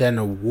than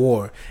a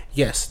war.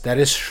 Yes, that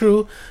is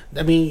true.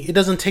 I mean, it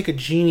doesn't take a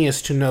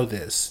genius to know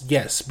this.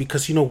 Yes,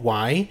 because you know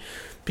why?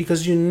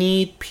 Because you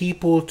need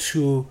people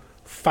to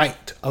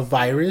fight a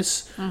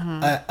virus,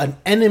 an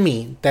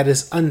enemy that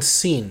is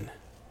unseen.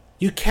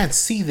 You can't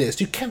see this.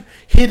 You can't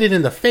hit it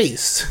in the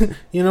face.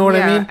 You know what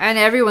I mean? And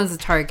everyone's a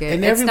target.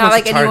 And it's not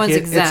like anyone's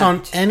exempt. It's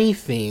on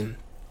anything.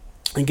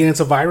 Again, it's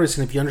a virus,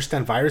 and if you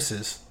understand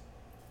viruses,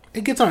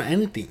 it gets on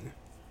anything.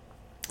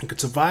 It could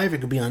survive.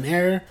 It could be on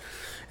air.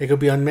 It could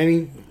be on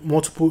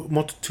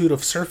multitude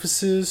of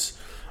surfaces.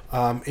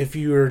 If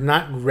you're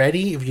not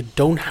ready, if you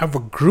don't have a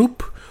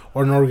group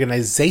or an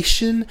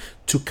organization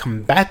to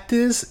combat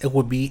this, it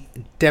would be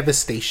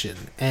devastation.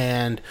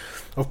 And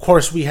of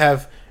course, we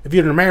have, if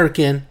you're an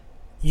American,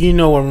 you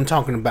know what I'm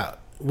talking about.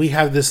 We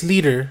have this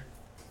leader,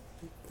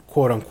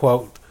 quote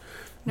unquote,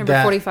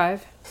 number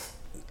 45,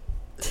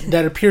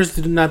 that appears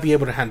to not be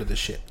able to handle this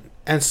shit.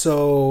 And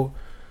so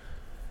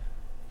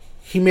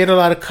he made a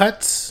lot of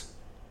cuts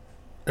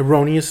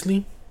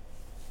erroneously,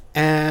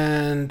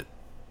 and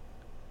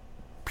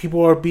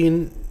people are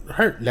being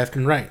hurt left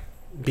and right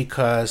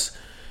because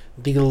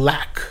the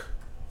lack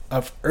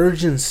of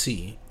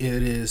urgency,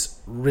 it is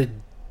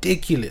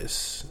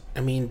ridiculous. I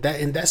mean,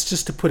 that's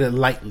just to put it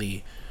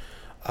lightly.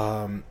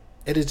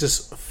 It is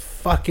just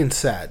fucking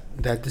sad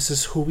that this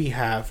is who we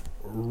have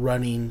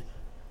running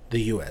the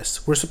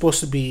U.S. We're supposed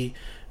to be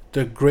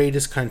the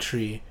greatest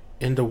country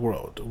in the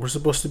world. We're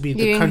supposed to be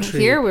the country.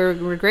 Here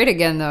we're great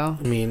again, though.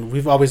 I mean,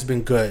 we've always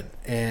been good,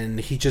 and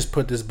he just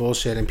put this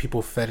bullshit, and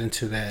people fed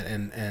into that,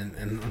 and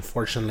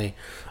unfortunately,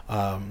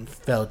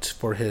 felt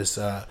for his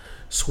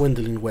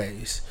swindling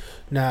ways.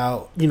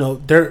 Now, you know,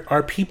 there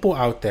are people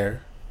out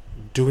there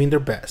doing their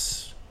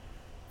best,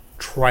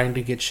 trying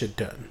to get shit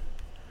done.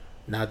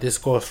 Now, this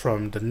goes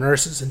from the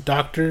nurses and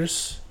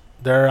doctors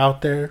that are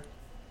out there.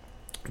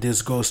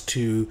 This goes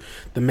to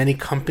the many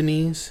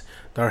companies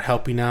that are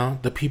helping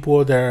out, the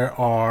people that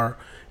are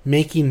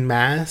making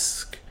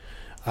masks,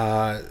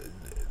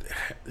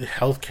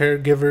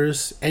 healthcare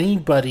givers,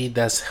 anybody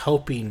that's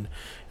helping.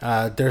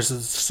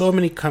 There's so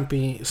many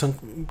companies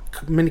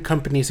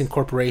and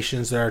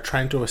corporations that are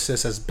trying to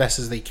assist as best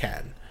as they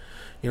can.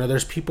 You know,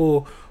 there's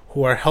people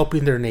who are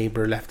helping their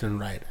neighbor left and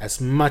right as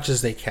much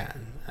as they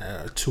can,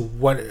 to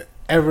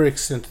whatever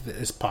extent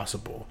is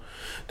possible.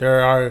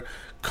 There are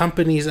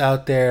companies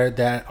out there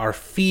that are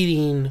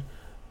feeding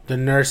the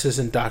nurses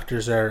and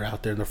doctors that are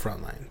out there in the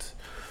front lines.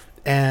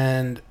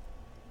 And,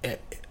 and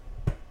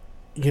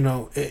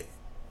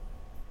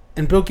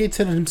Bill Gates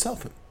said it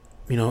himself,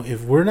 you know,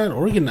 if we're not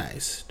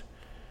organized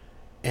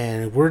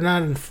and we're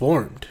not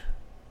informed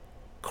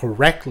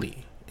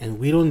correctly and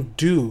we don't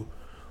do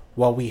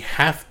what we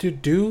have to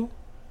do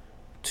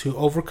to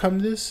overcome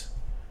this,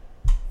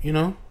 you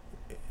know,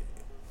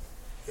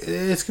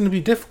 it's going to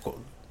be difficult.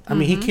 I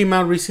mean, he came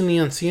out recently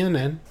on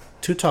CNN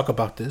to talk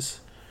about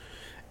this,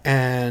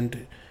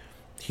 and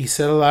he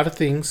said a lot of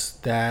things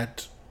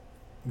that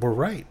were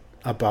right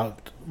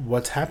about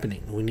what's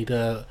happening. We need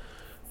to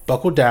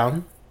buckle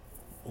down.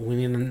 We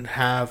need to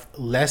have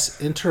less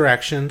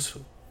interactions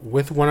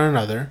with one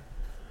another,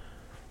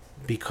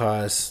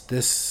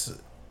 because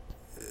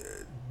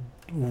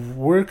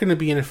we're going to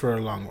be in it for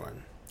a long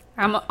run.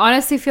 I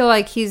honestly feel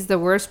like he's the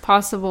worst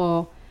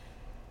possible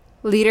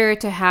leader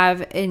to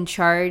have in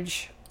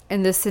charge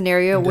in this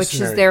scenario, which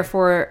is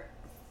therefore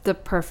the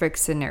perfect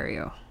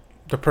scenario.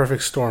 The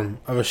perfect storm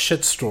of a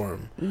shit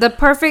storm. The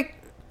perfect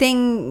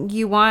thing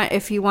you want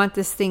if you want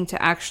this thing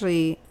to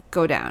actually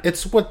go down.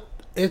 It's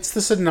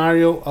the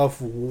scenario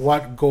of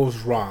what goes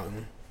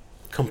wrong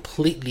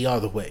completely all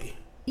the way.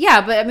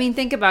 Yeah, but I mean,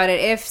 think about it.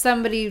 If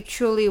somebody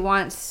truly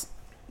wants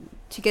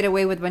to get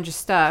away with a bunch of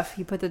stuff,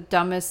 you put the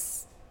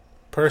dumbest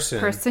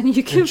person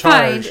you can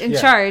find in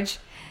charge.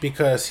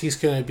 Because he's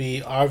going to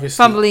be obviously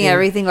fumbling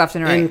everything left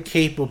and right.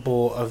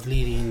 Incapable of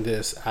leading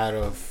this out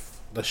of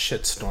the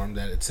shitstorm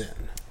that it's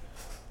in.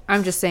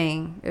 I'm just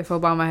saying, if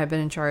Obama had been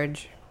in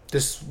charge,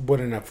 this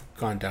wouldn't have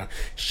gone down.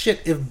 Shit,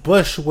 if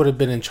Bush would have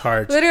been in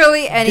charge,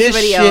 literally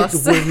anybody else,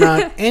 this shit would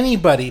not.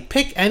 Anybody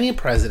pick any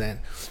president.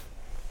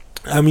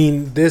 I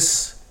mean,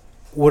 this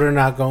would have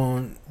not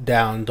gone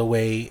down the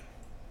way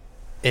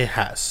it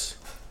has.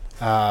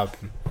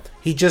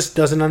 He just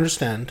doesn't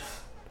understand.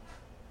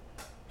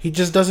 He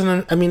just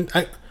doesn't.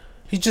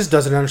 He just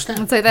doesn't understand.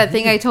 It's like that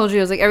thing I told you.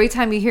 It was like every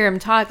time you hear him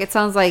talk, it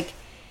sounds like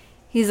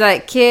he's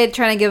like kid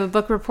trying to give a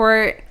book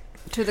report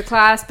to the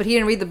class, but he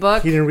didn't read the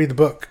book. He didn't read the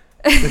book.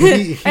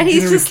 And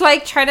he's just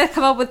like trying to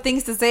come up with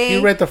things to say.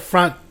 He read the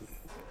front.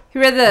 He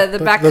read the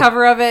back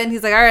cover of it, and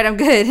he's like, all right, I'm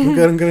good.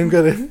 I'm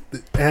good.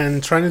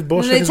 And trying to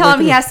bullshit. And they tell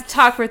him he has to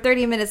talk for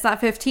 30 minutes, not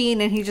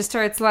 15, and he just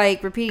starts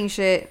like repeating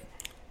shit.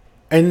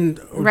 And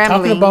rambling.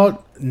 Talking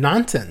about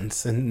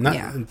nonsense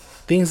and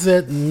things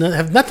that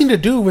have nothing to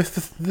do with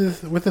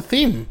the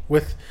theme,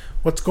 with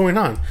what's going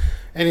on.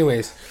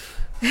 Anyways.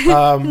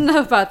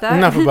 Enough about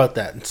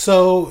that.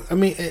 So, I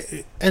mean,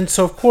 and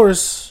so of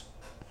course,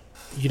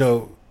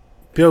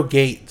 Bill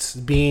Gates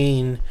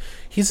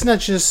he's not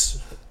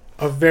just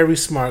a very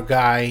smart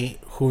guy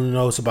who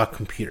knows about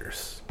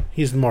computers.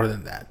 He's more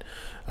than that.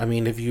 I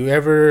mean, if you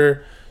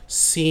ever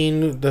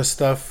seen the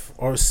stuff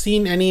or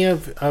seen any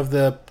of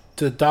the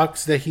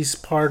docs that he's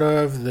part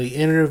of, the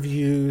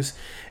interviews,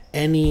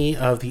 any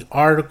of the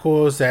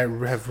articles that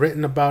have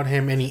written about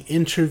him, any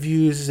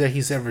interviews that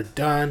he's ever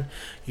done,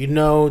 you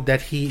know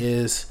that he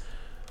is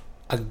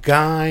a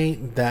guy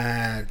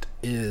that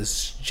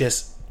is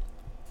just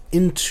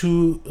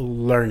into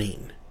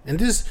learning. And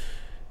this,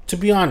 to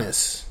be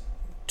honest,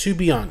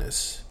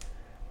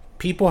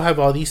 people have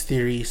all these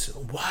theories.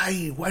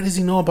 Why does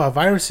he know about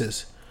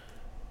viruses?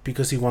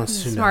 Because he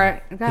wants to know.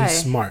 Smart guy.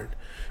 He's smart.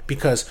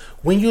 Because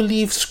when you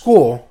leave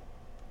school,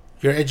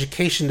 your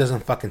education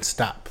doesn't fucking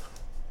stop.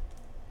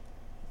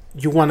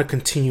 You want to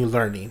continue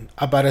learning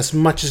about as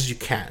much as you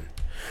can.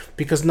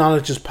 Because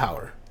knowledge is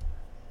power.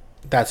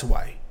 That's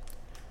why.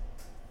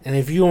 And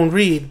if you don't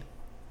read,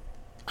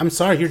 I'm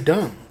sorry, you're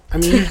dumb. I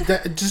mean,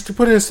 just to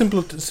put it in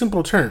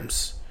simple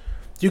terms,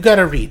 you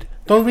gotta read.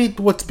 Don't read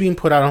what's being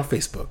put out on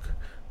Facebook.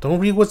 Don't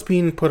read what's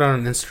being put out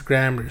on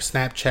Instagram or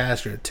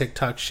Snapchat or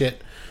TikTok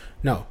shit.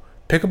 No.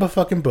 Pick up a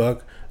fucking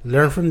book.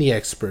 Learn from the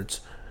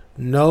experts.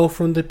 Know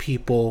from the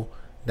people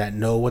that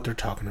know what they're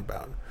talking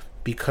about.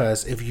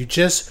 Because if you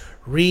just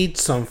read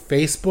some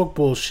Facebook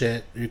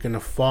bullshit, you're going to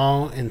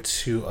fall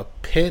into a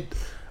pit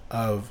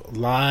of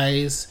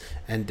lies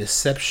and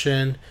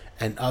deception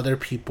and other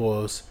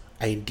people's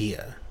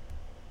idea.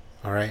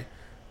 All right?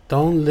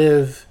 Don't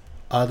live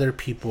other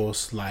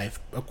people's life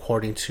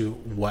according to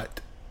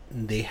what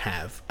they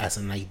have as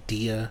an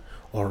idea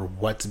or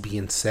what's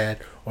being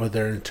said or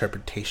their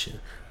interpretation.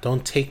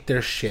 Don't take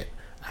their shit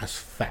as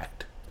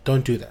fact.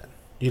 Don't do that.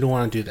 You don't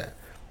want to do that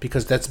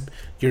because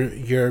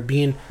you're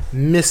being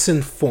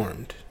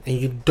misinformed, and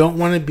you don't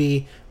want to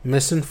be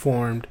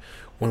misinformed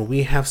when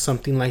we have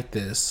something like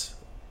this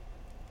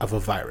of a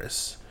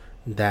virus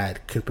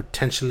that could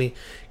potentially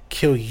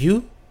kill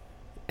you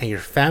and your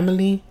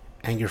family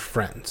and your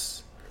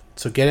friends.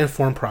 So get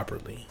informed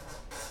properly.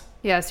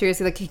 Yeah,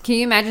 seriously. Like, can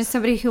you imagine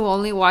somebody who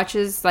only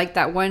watches like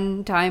that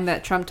one time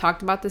that Trump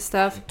talked about this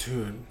stuff?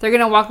 Dude, they're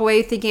gonna walk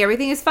away thinking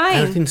everything is fine.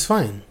 Everything's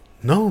fine.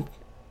 No,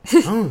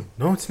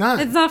 it's not.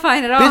 It's not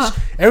fine at all. Bitch,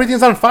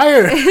 everything's on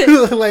fire.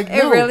 Like,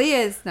 it really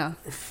is. No.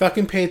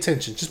 Fucking pay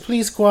attention. Just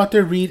please go out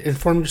there, read,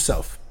 inform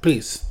yourself.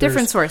 Please.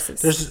 Different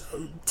sources.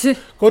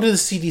 Go to the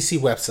CDC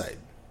website.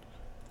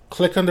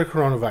 Click on the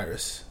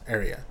coronavirus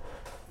area.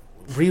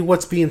 Read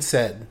what's being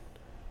said.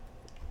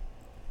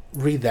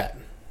 Read that.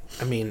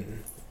 I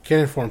mean, get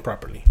informed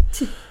properly.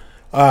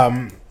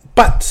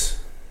 But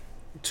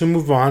to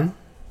move on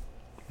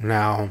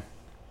now,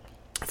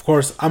 of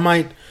course, I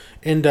might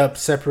end up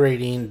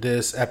separating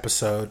this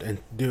episode and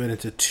do it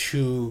into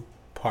 2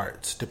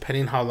 parts,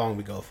 depending how long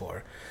we go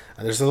for.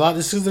 There's a lot.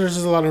 There's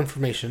a lot of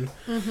information.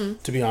 Mm-hmm.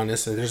 To be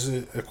honest, there's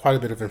quite a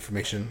bit of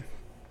information.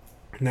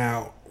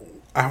 Now,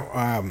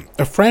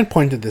 a friend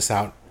pointed this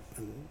out.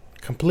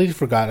 Completely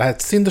forgot. I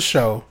had seen the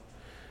show,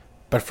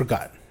 but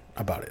forgot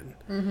about it.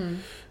 Mm-hmm.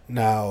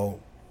 Now,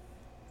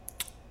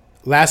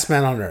 Last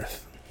Man on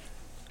Earth.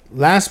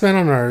 Last Man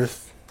on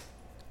Earth.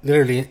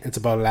 Literally, it's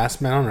about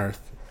Last Man on Earth.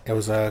 It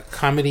was a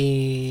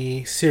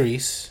comedy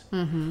series.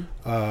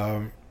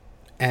 Mm-hmm.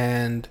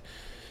 And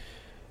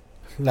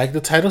like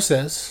the title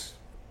says,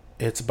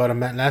 it's about a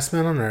last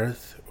man on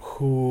Earth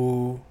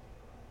who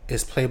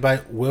is played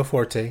by Will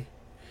Forte.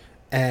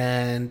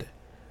 And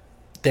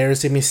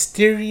there's a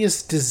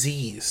mysterious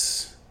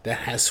disease that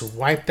has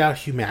wiped out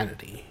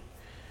humanity.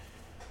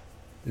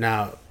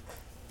 Now,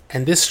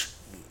 and this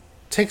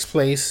takes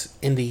place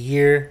in the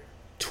year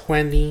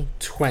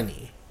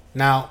 2020.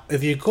 Now,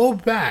 if you go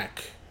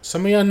back,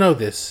 some of y'all know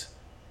this,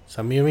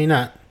 some of you may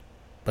not,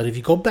 but if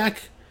you go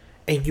back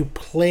and you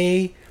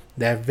play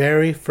that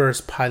very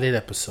first pilot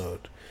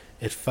episode,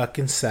 it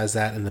fucking says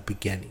that in the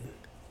beginning.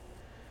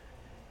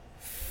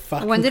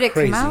 Fucking when did it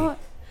crazy. come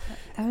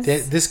out?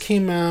 This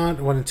came out,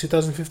 in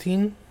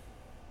 2015?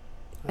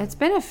 It's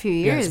been a few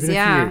years.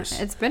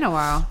 It's been a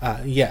while.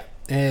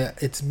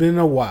 It's been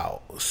a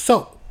while.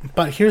 So,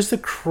 but here's the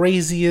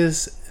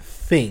craziest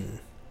thing,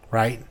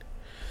 right?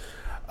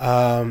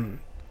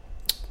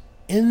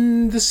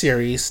 In the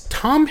series,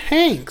 Tom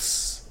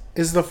Hanks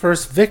is the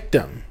first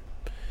victim,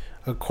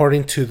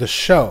 according to the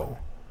show,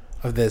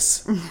 of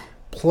this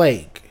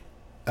plague.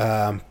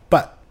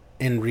 But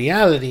in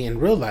reality, in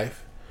real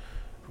life,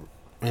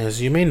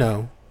 as you may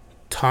know,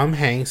 Tom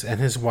Hanks and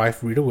his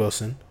wife, Rita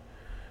Wilson,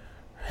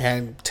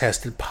 had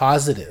tested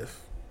positive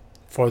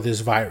for this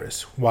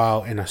virus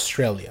while in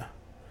Australia.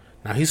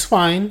 Now, he's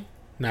fine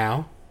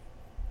now.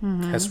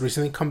 Mm-hmm. Has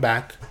recently come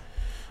back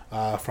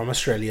from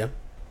Australia.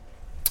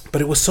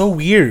 But it was so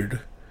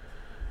weird,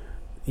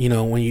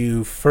 when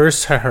you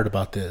first had heard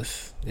about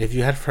this, if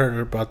you had heard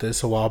about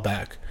this a while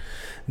back,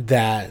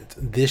 that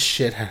this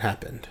shit had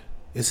happened.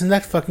 Isn't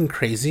that fucking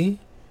crazy?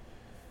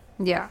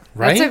 Yeah.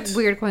 Right? That's a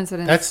weird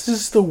coincidence. That's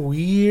just a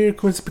weird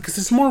coincidence because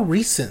it's more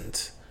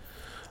recent.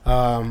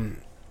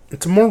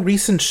 It's a more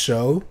recent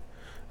show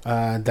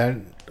that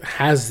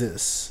has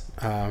this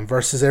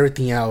versus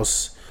everything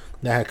else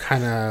that had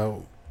kind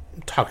of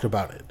talked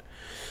about it.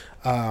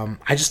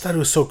 I just thought it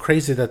was so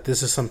crazy that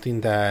this is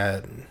something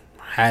that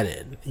had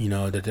it,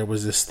 that there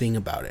was this thing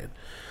about it.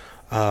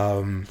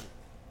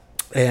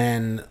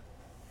 And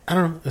I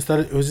don't know, I thought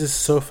it was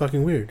just so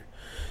fucking weird.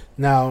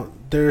 Now,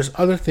 there's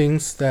other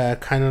things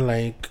that kind of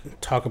like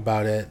talk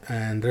about it,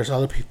 and there's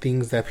other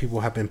things that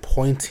people have been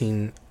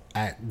pointing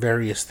at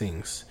various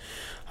things.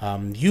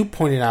 You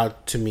pointed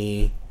out to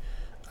me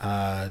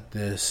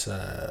this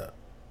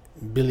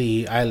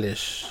Billie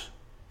Eilish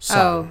song.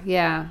 Oh,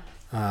 yeah.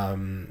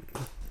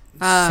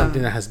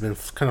 Something that has been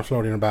kind of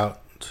floating about.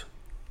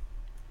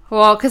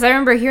 Well, because I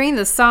remember hearing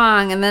the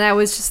song, and then I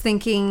was just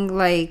thinking,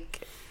 like,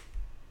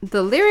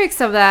 the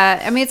lyrics of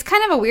that. I mean, it's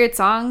kind of a weird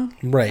song.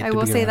 Right. I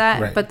will say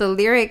that. Right. But the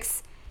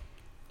lyrics,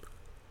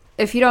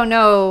 if you don't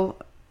know,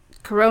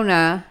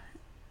 Corona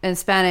in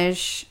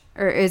Spanish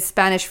is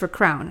Spanish for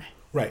crown.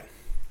 Right.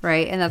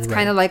 Right. And that's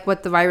kind of like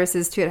what the virus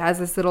is, too. It has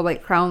this little,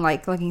 like,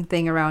 crown-like looking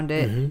thing around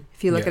it. Mm-hmm.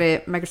 If you look at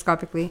it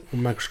microscopically.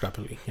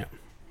 Microscopically, yeah.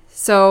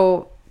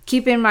 So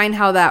keep in mind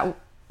how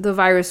the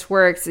virus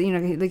works. Like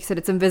you said,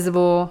 it's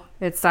invisible,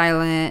 it's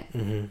silent,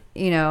 and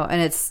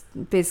it's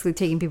basically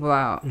taking people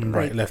out.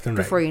 Right, left and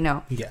right. Before you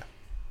know. Yeah.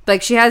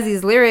 Like, she has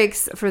these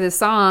lyrics for this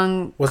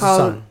song called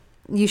the song?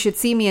 You Should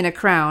See Me in a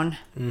Crown.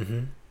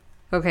 Mm-hmm.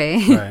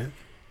 Okay. Right.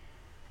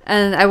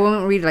 And I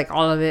won't read, like,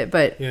 all of it,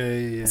 but...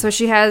 Yeah. So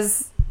she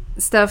has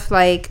stuff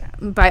like,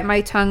 bite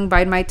my tongue,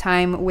 bide my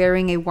time,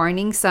 wearing a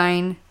warning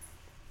sign,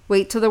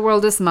 wait till the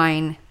world is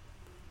mine.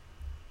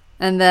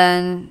 And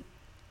then...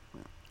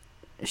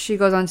 she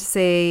goes on to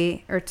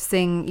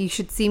sing, you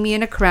should see me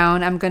in a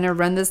crown. I'm going to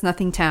run this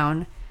nothing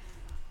town.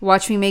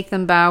 Watch me make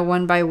them bow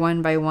one by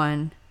one by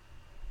one.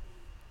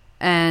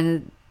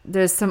 And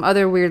there's some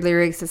other weird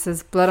lyrics that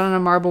says, blood on a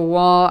marble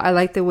wall. I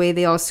like the way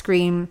they all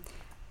scream.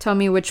 Tell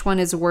me which one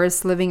is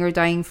worse, living or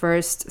dying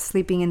first,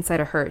 sleeping inside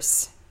a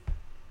hearse.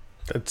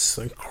 That's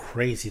a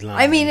crazy line.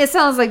 I mean, it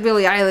sounds like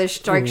Billie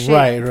Eilish dark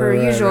shit per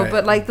usual. Right.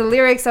 But like the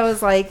lyrics, I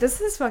was like,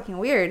 this is fucking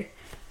weird.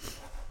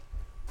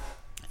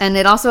 And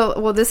it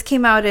also, this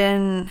came out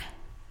in,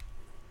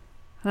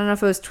 I don't know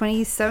if it was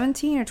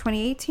 2017 or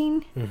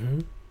 2018. Mm-hmm.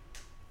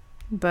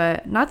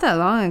 But not that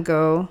long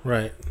ago.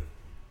 Right.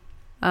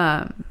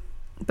 But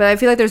I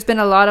feel like there's been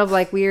a lot of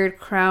like weird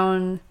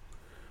crown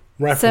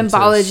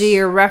symbology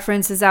or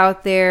references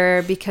out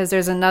there, because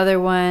there's another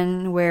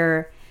one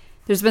where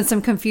there's been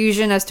some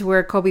confusion as to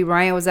where Kobe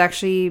Bryant was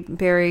actually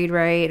buried,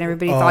 right? And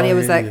everybody thought it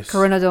was at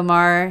Corona del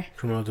Mar.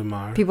 Corona del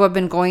Mar. People have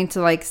been going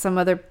to like some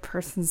other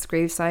person's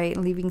gravesite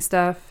and leaving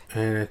stuff.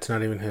 And it's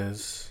not even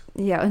his.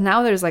 Yeah, and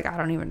now there's like, I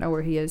don't even know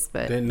where he is,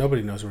 but...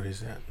 nobody knows where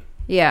he's at.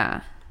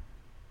 Yeah.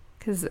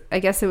 Because I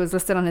guess it was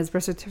listed on his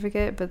birth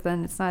certificate, but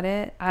then it's not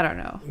it. I don't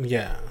know.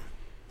 Yeah.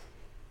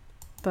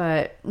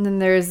 But then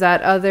there's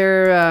that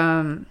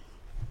other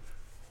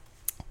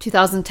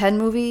 2010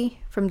 movie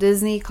from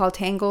Disney called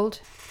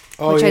Tangled.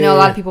 Which I know a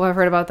lot of people have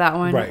heard about that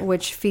one,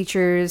 which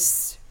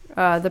features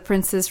the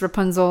princess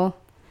Rapunzel,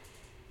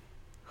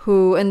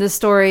 who in the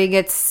story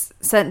gets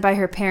sent by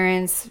her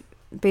parents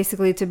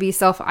basically to be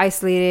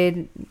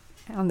self-isolated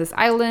on this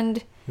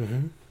island,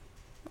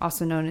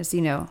 also known as,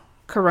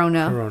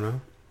 Corona.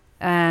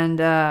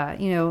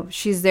 And,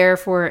 she's there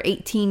for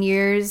 18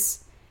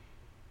 years,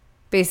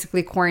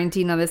 basically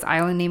quarantined on this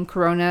island named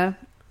Corona.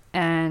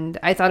 And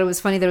I thought it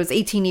was funny that it was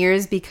 18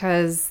 years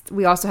because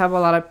we also have a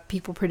lot of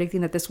people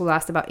predicting that this will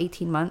last about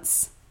 18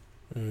 months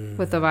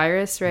with the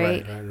virus,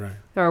 right? Right.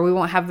 Or we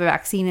won't have a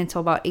vaccine until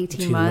about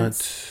 18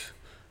 months.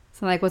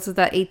 So like, what's with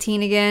that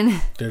 18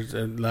 again? There's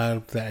a lot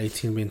of that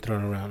 18 being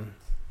thrown around.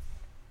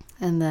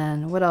 And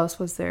then what else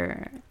was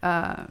there?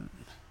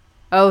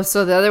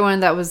 So the other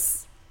one that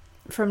was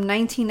from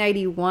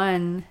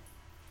 1991,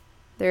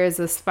 there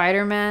is a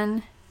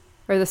Spider-Man,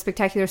 or the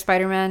Spectacular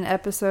Spider-Man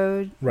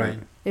episode. Right.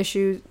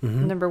 Issue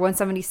number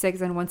 176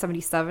 and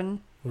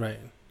 177. Right.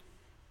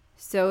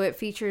 So it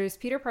features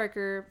Peter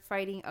Parker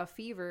fighting a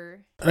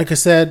fever. Like I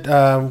said,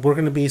 we're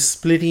going to be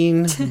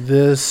splitting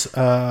this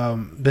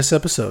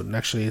episode.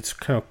 Actually, it's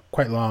kind of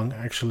quite long,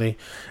 actually.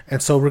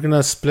 And so we're going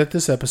to split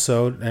this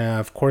episode.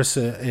 Of course,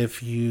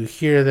 if you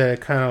hear that it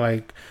kind of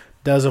like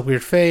does a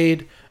weird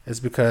fade, it's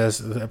because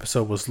the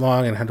episode was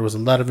long and there was a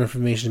lot of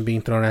information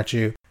being thrown at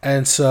you.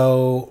 And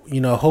so,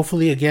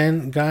 hopefully,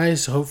 again,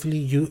 guys, hopefully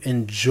you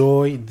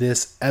enjoy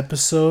this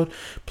episode.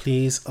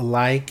 Please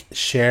like,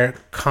 share,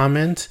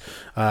 comment,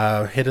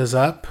 hit us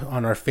up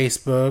on our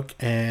Facebook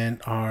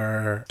and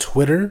our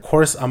Twitter. Of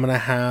course, I'm going to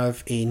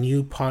have a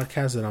new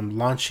podcast that I'm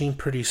launching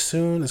pretty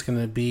soon. It's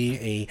going to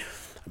be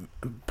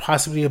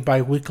possibly a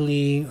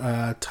bi-weekly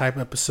type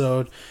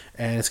episode,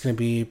 and it's going to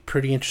be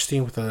pretty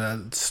interesting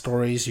with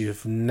stories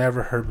you've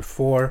never heard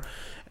before.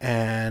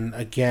 And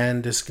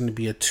again, this is going to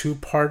be a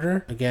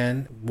 2-parter.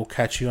 Again, we'll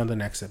catch you on the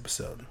next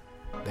episode.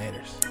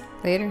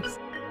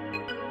 Laters.